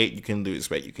gain weight, you can lose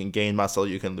weight, you can gain muscle,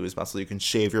 you can lose muscle, you can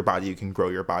shave your body, you can grow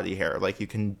your body hair. Like, you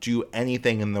can do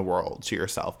anything in the world to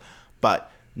yourself.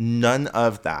 But none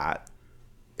of that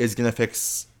is going to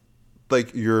fix,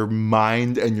 like, your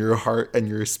mind and your heart and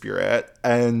your spirit.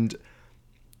 And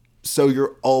so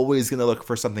you're always going to look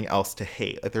for something else to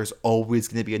hate. Like, there's always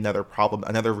going to be another problem,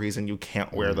 another reason you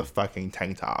can't wear the fucking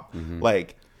tank top.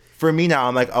 Like, for me now,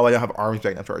 I'm like, oh, I don't have arms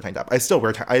big enough to wear a tank top. I still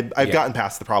wear. I've gotten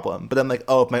past the problem, but I'm like,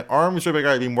 oh, if my arms are bigger,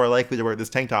 I'd be more likely to wear this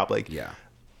tank top. Like, Yeah.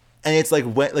 And it's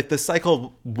like the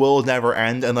cycle will never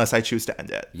end unless I choose to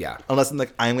end it. Yeah. Unless I'm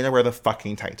like, I'm gonna wear the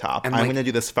fucking tank top. And I'm like, gonna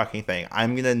do this fucking thing.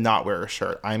 I'm gonna not wear a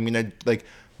shirt. I'm gonna like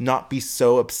not be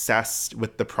so obsessed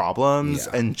with the problems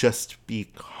and just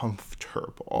be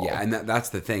comfortable. Yeah, and that's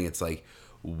the thing. It's like,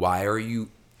 why are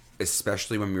you,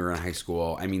 especially when we were in high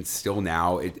school? I mean, still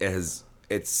now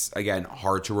it's again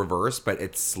hard to reverse, but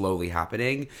it's slowly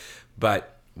happening.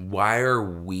 But why are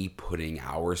we putting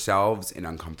ourselves in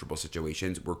uncomfortable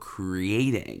situations? We're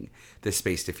creating the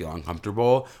space to feel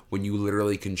uncomfortable when you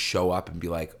literally can show up and be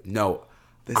like, no,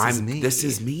 this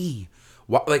is me.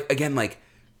 What, like, again, like,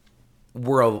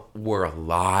 we're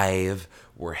alive,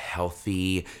 we're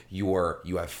healthy,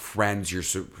 you have friends, you're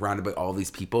surrounded by all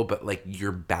these people, but like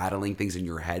you're battling things in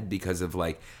your head because of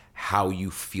like how you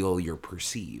feel you're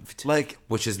perceived, like,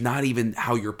 which is not even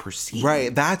how you're perceived.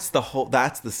 Right. That's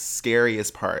the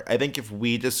scariest part. I think if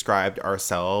we described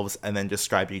ourselves and then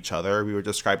described each other, we would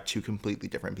describe two completely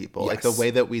different people. Like the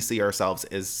way that we see ourselves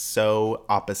is so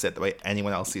opposite the way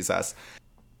anyone else sees us.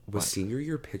 Was senior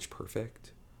year Pitch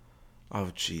Perfect?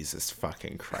 Oh, Jesus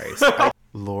fucking Christ.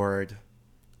 Lord.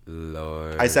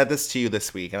 I said this to you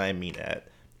this week, and I mean it.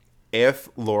 If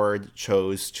Lord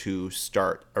chose to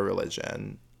start a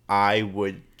religion, I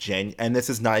would and this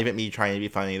is not even me trying to be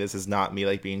funny. This is not me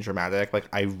like being dramatic. Like,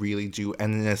 I really do.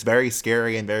 And in this very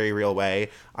scary and very real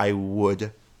way, I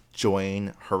would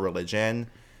join her religion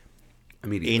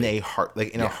immediately.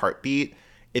 In a heartbeat.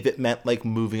 If it meant like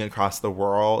moving across the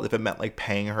world, if it meant like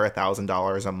paying her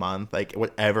 $1,000 a month, like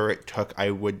whatever it took,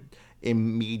 I would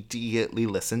immediately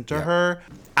listen to her.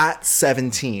 At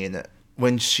 17,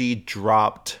 when she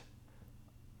dropped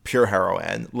Pure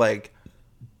Heroine, like,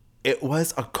 it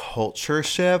was a culture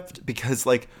shift because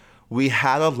like we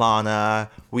had Alana,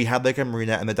 we had like a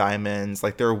Marina and the Diamonds,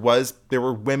 like there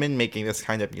were women making this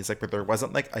kind of music, but there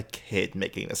wasn't like a kid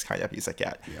making this kind of music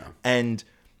yet. Yeah. And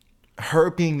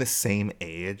her being the same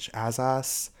age as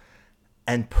us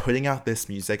and putting out this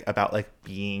music about like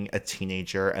being a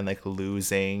teenager and like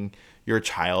losing your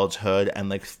childhood and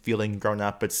like feeling grown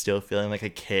up but still feeling like a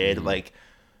kid, like,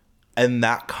 and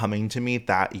that coming to me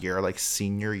that year, like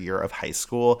senior year of high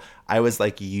school, I was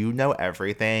like, you know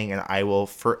everything, and I will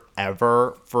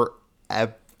forever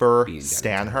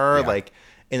stan her, like,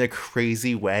 in a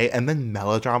crazy way. And then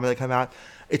Melodrama that come out,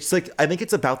 it's like, I think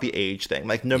it's about the age thing.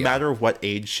 Like, no matter what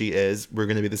age she is, we're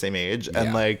gonna be the same age,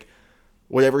 and like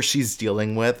whatever she's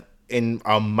dealing with in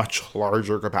a much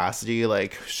larger capacity,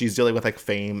 like she's dealing with like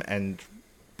fame and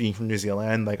being from New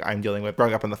Zealand, like I'm dealing with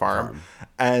growing up on the farm.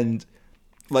 And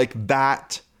like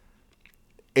that,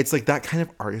 it's like that kind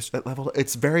of artist at level.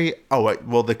 It's very,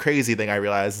 the crazy thing I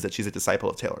realized is that she's a disciple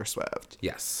of Taylor Swift.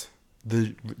 Yes.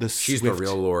 She's the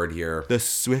real Lord here. The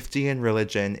Swiftian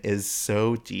religion is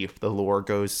so deep. The lore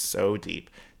goes so deep.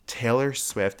 Taylor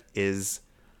Swift is,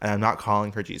 and I'm not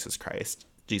calling her Jesus Christ.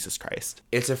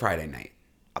 It's a Friday night.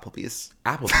 Applebee's.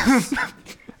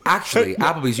 Actually,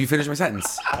 Applebee's, you finished my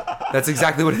sentence. That's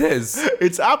exactly what it is.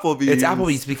 It's Applebee's. It's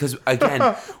Applebee's because,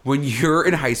 again, when you're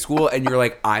in high school and you're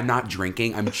like, I'm not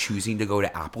drinking, I'm choosing to go to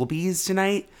Applebee's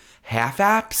tonight,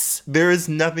 half-apps. There is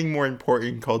nothing more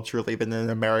important culturally than an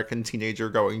American teenager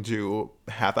going to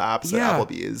half-apps at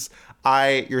Applebee's.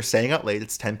 You're staying out late,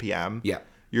 it's 10 p.m. Yeah.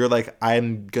 You're like,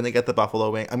 I'm going to get the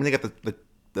buffalo wing. I'm going to get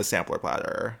the sampler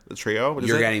platter, the trio.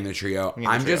 You're getting the trio.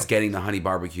 I'm just getting the honey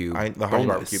barbecue. The honey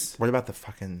barbecue. What about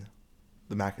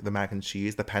the mac and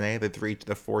cheese, the penne,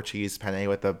 the 4 cheese penne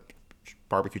with the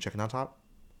barbecue chicken on top?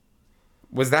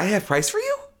 Was that half price for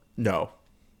you? No,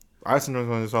 I was sometimes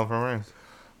going to sell for rings.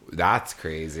 That's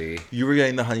crazy. You were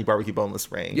getting the honey barbecue boneless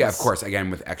rings. Yeah, of course.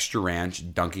 Again, with extra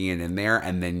ranch, dunking it in there,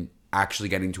 and then actually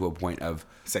getting to a point of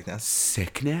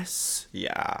sickness.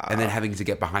 Yeah, and then having to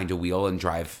get behind a wheel and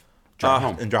drive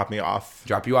home and drop you off.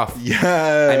 Yes.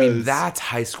 I mean, that's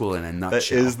high school in a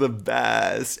nutshell. That is the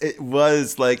best. It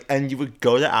was like, and you would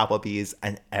go to Applebee's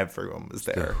and everyone was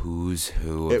there. The who's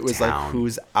who of It was town. like,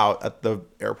 who's out at the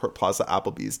Airport Plaza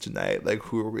Applebee's tonight? Like,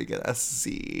 who are we gonna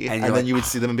see? And then like, you would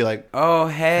see them and be like, oh,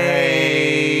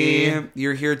 hey,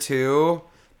 you're here too?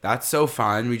 That's so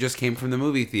fun. We just came from the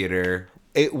movie theater.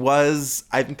 I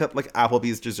think that like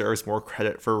Applebee's deserves more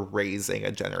credit for raising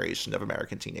a generation of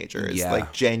American teenagers,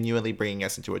 like genuinely bringing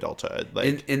us into adulthood.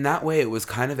 Like in that way, it was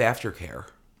kind of aftercare.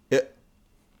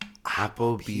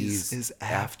 Applebee's is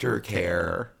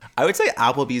aftercare. I would say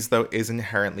Applebee's though is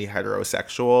inherently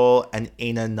heterosexual and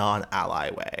in a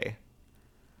non-ally way.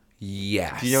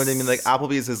 Yes. Do you know what I mean? Like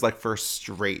Applebee's is like for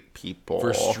straight people.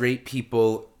 For straight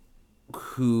people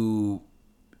who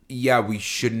yeah, we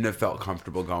shouldn't have felt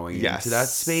comfortable going Yes. into that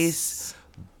space.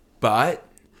 But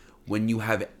when you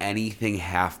have anything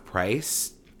half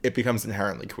price, It becomes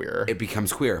inherently queer. it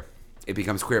becomes queer. It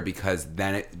becomes queer because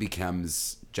then it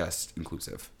becomes just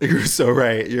inclusive. You're so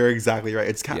right. You're exactly right.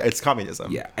 It's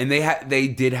communism. Yeah, and they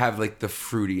did have like the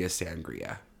fruitiest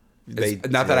sangria. They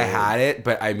Not that I did. had it,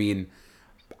 but I mean,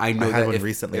 I know I had that one if,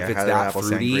 recently. if I it's had an that apple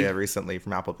fruity, sangria recently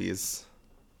from Applebee's.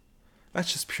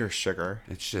 That's just pure sugar.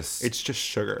 it's just It's just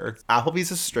sugar.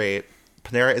 Applebee's is straight.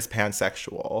 Panera is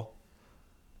pansexual.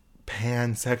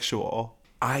 Pansexual.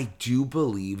 I do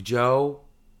believe, Joe,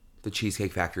 the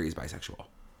Cheesecake Factory is bisexual.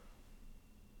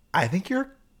 I think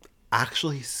you're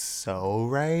actually so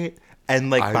right. And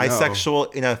like I know.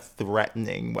 bisexual in a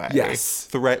threatening way. Yes.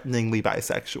 Threateningly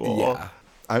bisexual. Yeah.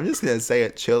 I'm just going to say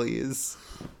it. Chili's.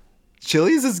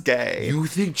 Chili's is gay. You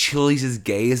think Chili's is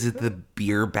gay? Is it the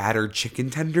beer battered chicken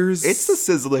tenders? It's the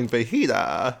sizzling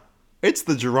fajita. It's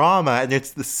the drama and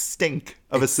it's the stink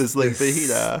of a sizzling the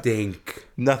fajita. stink.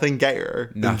 Nothing gayer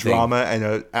than Nothing. drama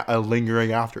and a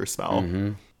lingering after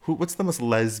smell. What's the most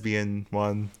lesbian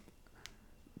one?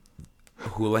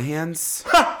 Hula hands?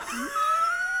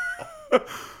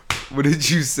 What did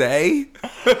you say?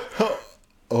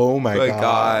 Oh my My god.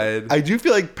 God. I do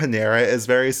feel like Panera is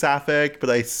very sapphic, but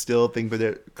I still think that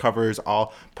it covers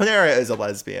all. Panera is a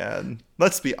lesbian.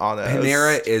 Let's be honest.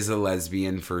 Panera is a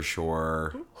lesbian for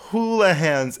sure. Hula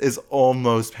Hands is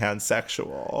almost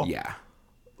pansexual. Yeah.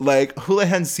 Like, Hula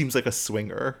Hands seems like a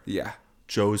swinger. Yeah.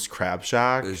 Joe's Crab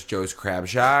Shack. There's Joe's Crab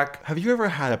Shack. Have you ever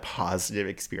had a positive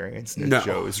experience in a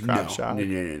Joe's Crab Shack?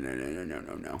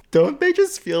 No. Don't they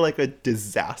just feel like a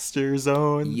disaster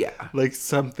zone? Yeah. Like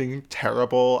something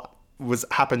terrible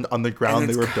happened on the ground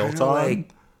they were built on. Like,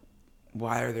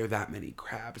 why are there that many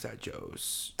crabs at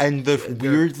Joe's? And the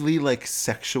weirdly like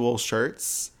sexual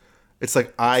shirts. It's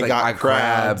like I got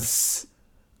crabs.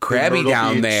 Crabby Myrtle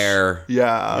down Beach. there.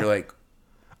 Yeah. You're like,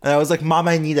 And I was like, Mom,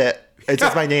 I need it. It's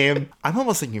just my name. I'm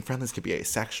almost thinking Friendlies could be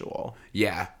asexual.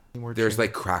 yeah. There's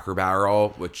like Cracker Barrel,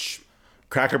 which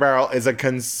Cracker Barrel is a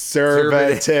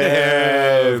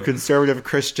conservative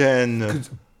Christian.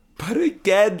 But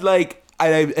again, like,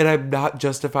 I'm not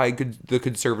justifying the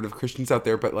conservative Christians out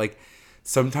there, but like,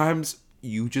 sometimes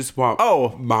you just want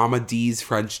Mama D's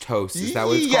French toast. Is that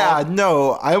what it's Yeah, called?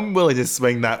 no, I'm willing to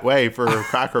swing that way for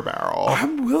Cracker Barrel.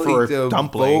 I'm willing for to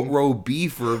dumpling. vote row B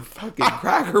for fucking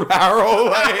Cracker Barrel.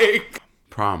 Like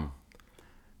prom.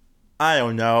 I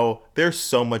don't know. There's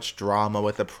so much drama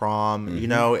with the prom. You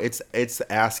know, it's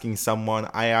asking someone.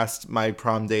 I asked my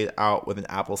prom date out with an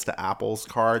apples to apples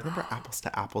card. Remember apples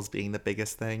to apples being the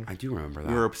biggest thing? I do remember that.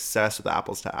 We were obsessed with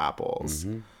apples to apples.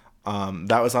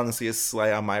 That was honestly a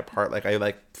slay on my part. Like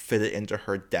I fit it into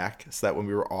her deck so that when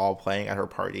we were all playing at her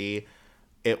party,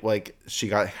 it like she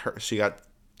got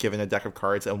given a deck of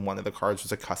cards and one of the cards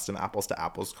was a custom apples to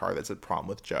apples card that said prom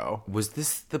with Joe. Was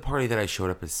this the party that I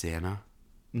showed up as Santa?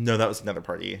 No, that was another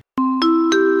party.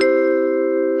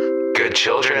 Good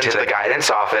children to the guidance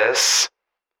office.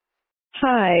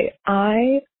 Hi,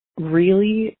 I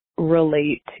really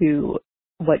relate to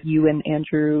what you and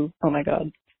Andrew, oh my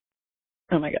god,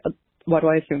 why do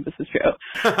I assume this is true?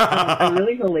 I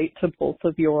really relate to both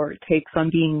of your takes on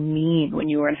being mean when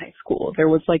you were in high school. There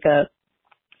was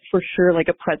for sure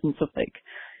a presence of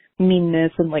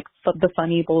meanness and the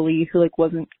funny bully who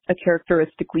wasn't a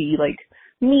characteristically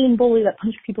mean bully that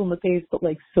punched people in the face, but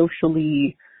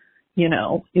socially,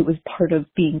 it was part of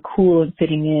being cool and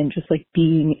fitting in, just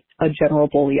being a general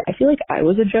bully. I feel like I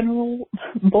was a general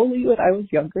bully when I was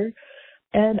younger,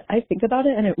 and I think about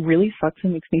it and it really sucks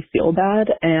and makes me feel bad.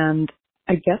 And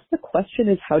I guess the question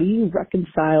is, how do you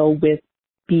reconcile with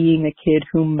being a kid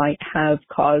who might have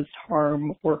caused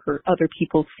harm or hurt other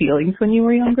people's feelings when you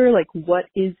were younger? What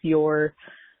is your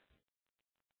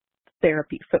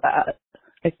therapy for that,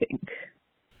 I think?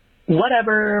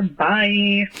 Whatever.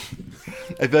 Bye.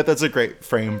 I bet that's a great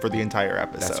frame for the entire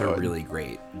episode. That's a really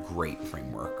great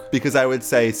framework. Because I would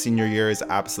say senior year is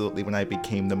absolutely when I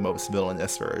became the most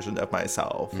villainous version of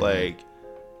myself.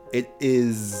 It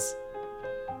is.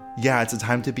 Yeah, it's a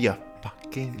time to be a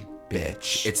fucking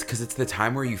bitch. It's because it's the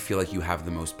time where you feel like you have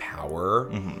the most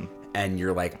power. And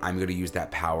you're like, I'm going to use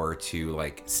that power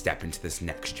to step into this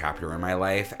next chapter in my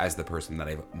life as the person that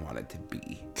I wanted to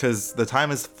be. Because the time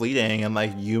is fleeting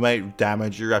and you might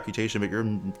damage your reputation, but you're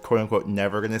quote unquote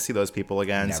never going to see those people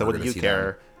again. Never So what do gonna you see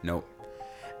care? them. Nope.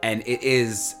 And it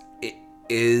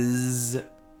is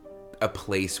a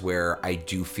place where I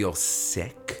do feel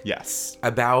sick. Yes.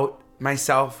 About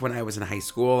myself when I was in high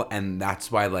school. And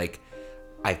that's why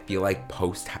I feel like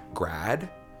post grad,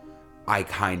 I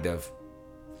kind of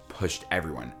pushed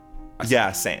everyone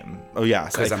Yeah, same. Oh yeah,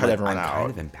 so I Because cut everyone I'm out. kind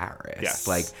of embarrassed. Yes.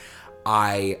 Like,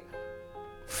 I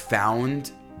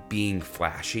found being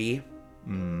flashy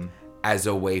as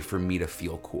a way for me to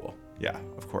feel cool. Yeah,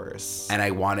 of course. And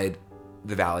I wanted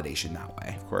the validation that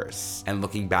way. Of course. And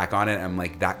looking back on it, I'm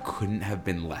like, that couldn't have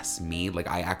been less me. Like,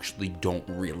 I actually don't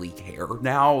really care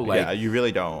now. Like, Yeah, you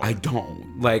really don't. I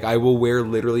don't. Like, I will wear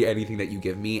literally anything that you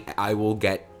give me. I will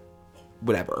get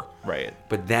whatever. Right.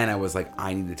 But then I was like,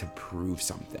 I needed to prove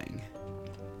something.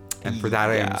 And for that,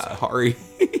 I Yeah. am sorry.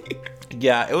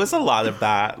 Yeah, it was a lot of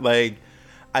that. Like,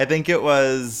 I think it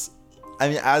was. I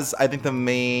mean, I think the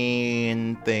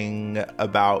main thing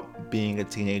about being a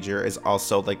teenager is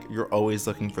also like you're always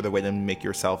looking for the way to make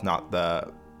yourself not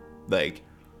the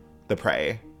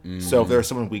prey. So if there's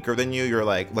someone weaker than you, you're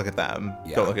like, look at them,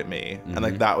 Yeah. don't look at me. And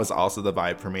like that was also the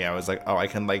vibe for me. I was like, oh, I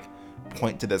can like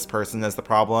point to this person as the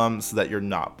problem so that you're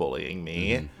not bullying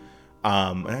me.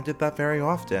 And I did that very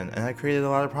often, and I created a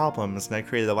lot of problems, and I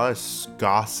created a lot of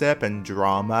gossip and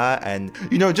drama, and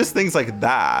just things like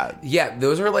that. Yeah,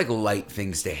 those are like light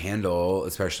things to handle,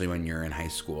 especially when you're in high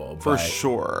school. For but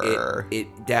sure. It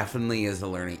definitely is a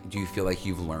learning. Do you feel like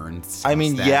you've learned? I mean,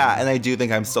 since then? yeah, and I do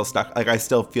think I'm still stuck. Like, I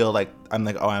still feel like I'm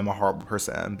like, oh, I'm a horrible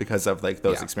person because of like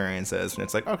those Yeah. experiences, and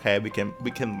it's like, okay, we can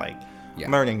like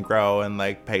Yeah. learn and grow and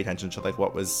like pay attention to like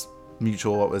what was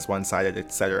mutual, what was one-sided,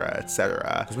 etc.,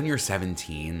 etc. Because when you're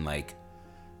 17, like,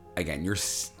 again, you're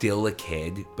still a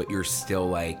kid, but you're still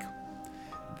like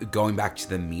going back to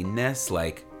the meanness.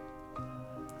 Like,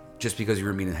 just because you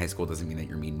were mean in high school doesn't mean that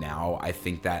you're mean now. I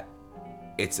think that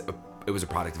it was a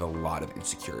product of a lot of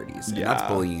insecurities. And that's Yeah.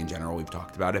 bullying in general. We've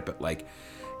talked about it, but like,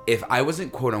 if I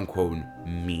wasn't quote unquote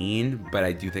mean, but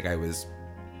I do think I was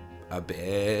a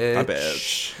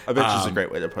bitch. A bitch is a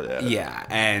great way to put it. Yeah,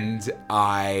 and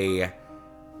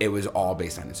it was all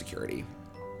based on insecurity.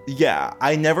 Yeah,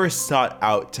 I never sought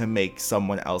out to make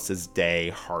someone else's day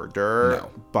harder. No.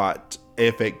 But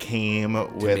if it came To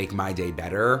with, make my day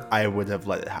better. I would have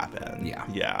let it happen. Yeah.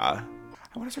 Yeah.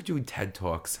 I want to start doing TED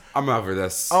Talks. I'm over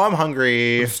this. Oh, I'm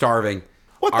hungry. I'm starving.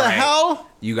 What All the right. hell?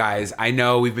 You guys, I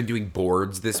know we've been doing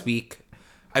boards this week.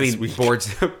 I mean, boards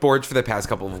for the past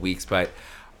couple of weeks, but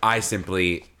I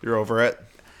simply... You're over it?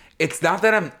 It's not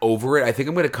that I'm over it. I think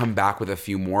I'm going to come back with a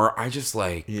few more. I just,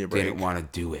 like, Need a break. didn't want to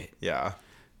do it. Yeah.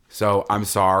 So, I'm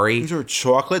sorry. These are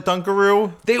chocolate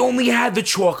Dunkaroo? They only had the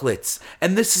chocolates.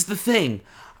 And this is the thing.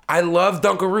 I love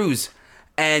Dunkaroos.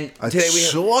 And A today we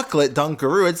have... chocolate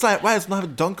Dunkaroo? It's not, why does it not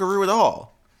have a Dunkaroo at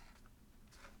all?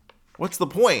 What's the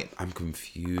point? I'm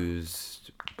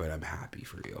confused, but I'm happy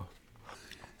for you.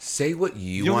 Say what you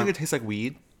You don't want. think it tastes like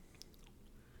weed?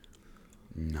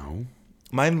 No.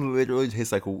 Mine literally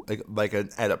tastes like an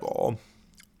edible.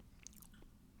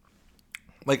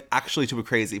 Like, actually to a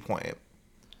crazy point.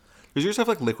 Does yours have,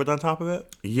 like, liquid on top of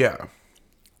it? Yeah.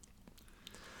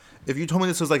 If you told me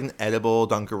this was, like, an edible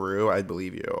Dunkaroo, I'd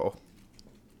believe you.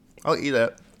 I'll eat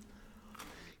it.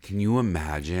 Can you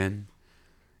imagine?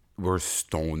 We're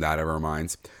stoned out of our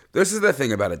minds. This is the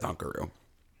thing about a Dunkaroo.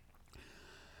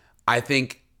 I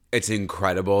think it's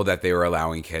incredible that they were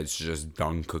allowing kids to just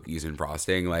dunk cookies and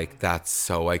frosting. Like, that's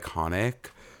so iconic.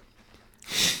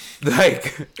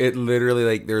 Like, it literally,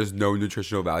 like, there's no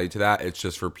nutritional value to that. It's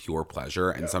just for pure pleasure.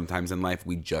 And sometimes in life,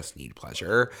 we just need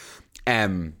pleasure.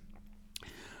 And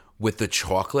with the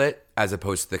chocolate, as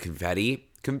opposed to the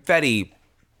confetti,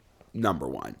 number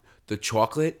one. The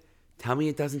chocolate, tell me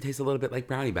it doesn't taste a little bit like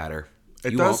brownie batter.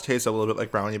 It You does won't- taste a little bit like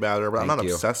brownie batter, but I'm Thank not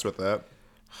you. obsessed with it.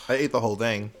 I ate the whole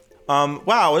thing.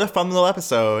 Wow, what a fun little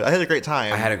episode. I had a great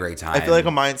time. I had a great time. I feel like a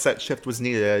mindset shift was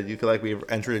needed. You feel like we've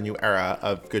entered a new era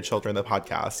of Good Children, the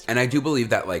podcast. And I do believe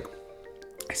that, like,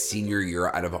 senior year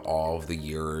out of all of the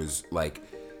years, like,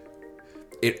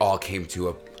 it all came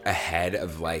to a head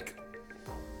of, like,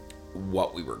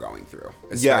 what we were going through.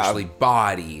 Especially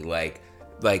body, like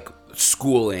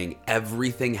schooling.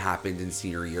 Everything happened in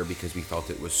senior year because we felt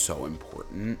it was so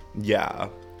important. Yeah.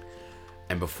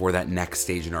 And before that next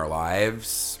stage in our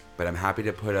lives... But I'm happy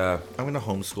to put I'm going to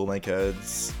homeschool my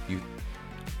kids.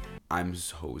 I'm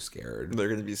so scared. They're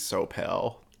going to be so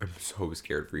pale. I'm so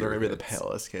scared for you. They're going to be the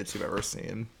palest kids you've ever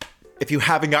seen. If you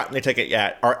haven't gotten a ticket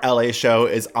yet, our LA show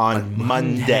is on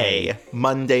Monday,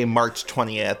 March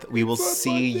 20th. We will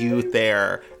see you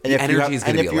there. And The energy is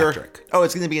gonna be electric. Oh,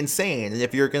 it's going to be insane. And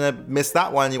if you're going to miss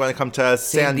that one, you want to come to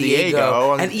San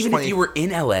Diego. And even if you were in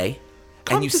LA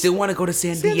Come and you to still want to go to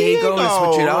San Diego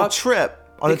and switch it up, trip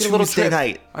on a take little Tuesday trip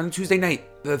night. On a Tuesday night.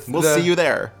 We'll see you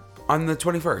there. On the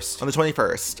 21st. On the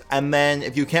 21st. And then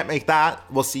if you can't make that,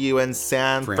 we'll see you in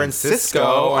San Francisco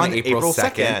Francisco on on April April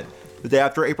 2nd. 2nd, the day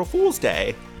after April Fool's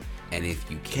Day. And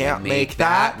if you can't make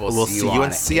that, we'll see you in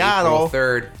April Seattle.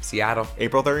 3rd, Seattle.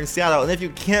 April 3rd in Seattle. And if you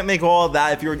can't make all of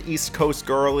that, if you're an East Coast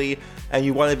girly and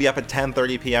you want to be up at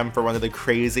 10:30 p.m. for one of the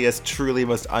craziest, truly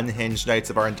most unhinged nights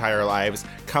of our entire lives,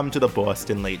 come to the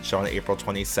Boston Late Show on April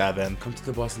 27th. Come to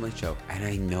the Boston Late Show. And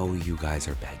I know you guys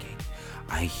are begging.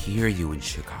 I hear you in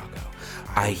Chicago.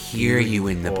 I hear you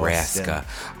in Nebraska.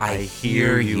 I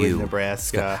hear you in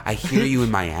Nebraska. I hear you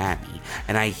in Miami.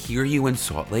 And I hear you in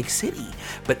Salt Lake City.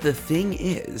 But the thing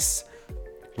is,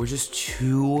 we're just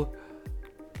two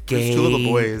gay two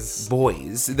little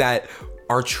boys that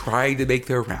are trying to make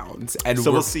their rounds. And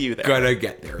so we'll see you there. Gonna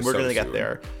get there. We're gonna get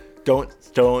there.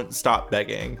 Don't stop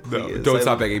begging, please. No, don't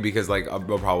stop begging, because like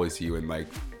we'll probably see you in like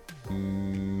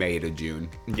May to June.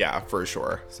 Yeah, for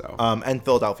sure. So and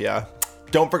Philadelphia.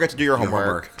 Don't forget to do your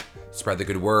homework. Spread the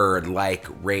good word. Like,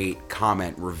 rate,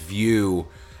 comment, review.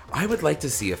 I would like to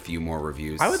see a few more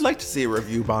reviews. I would like to see a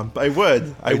review bump. I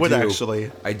would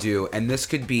actually. I do. And this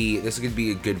could be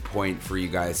a good point for you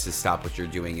guys to stop what you're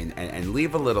doing and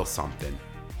leave a little something.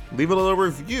 Leave a little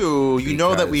review. You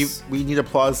know that we need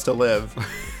applause to live.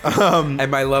 And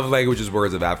my love language is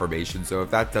words of affirmation. So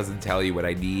if that doesn't tell you what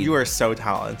I need, you are so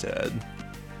talented.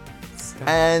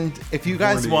 And if you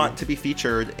guys want to be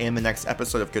featured in the next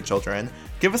episode of Good Children,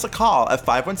 give us a call at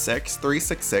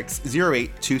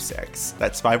 516-366-0826.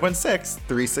 That's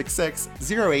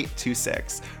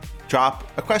 516-366-0826.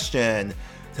 Drop a question.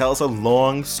 Tell us a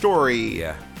long story.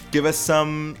 Yeah. Give us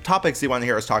some topics you want to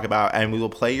hear us talk about, and we will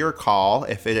play your call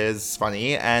if it is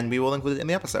funny, and we will include it in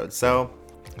the episode. So,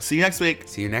 see you next week.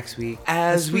 See you next week.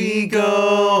 As we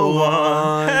go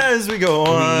on,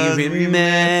 we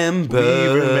remember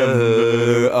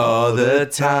all the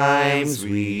times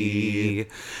we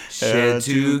shared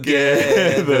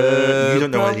together. You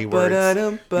don't know any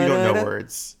words. You don't know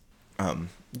words.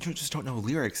 You just don't know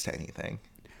lyrics to anything.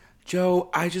 Joe,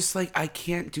 I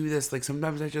can't do this. Like,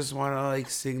 sometimes I just want to, like,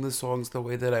 sing the songs the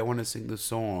way that I want to sing the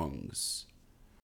songs.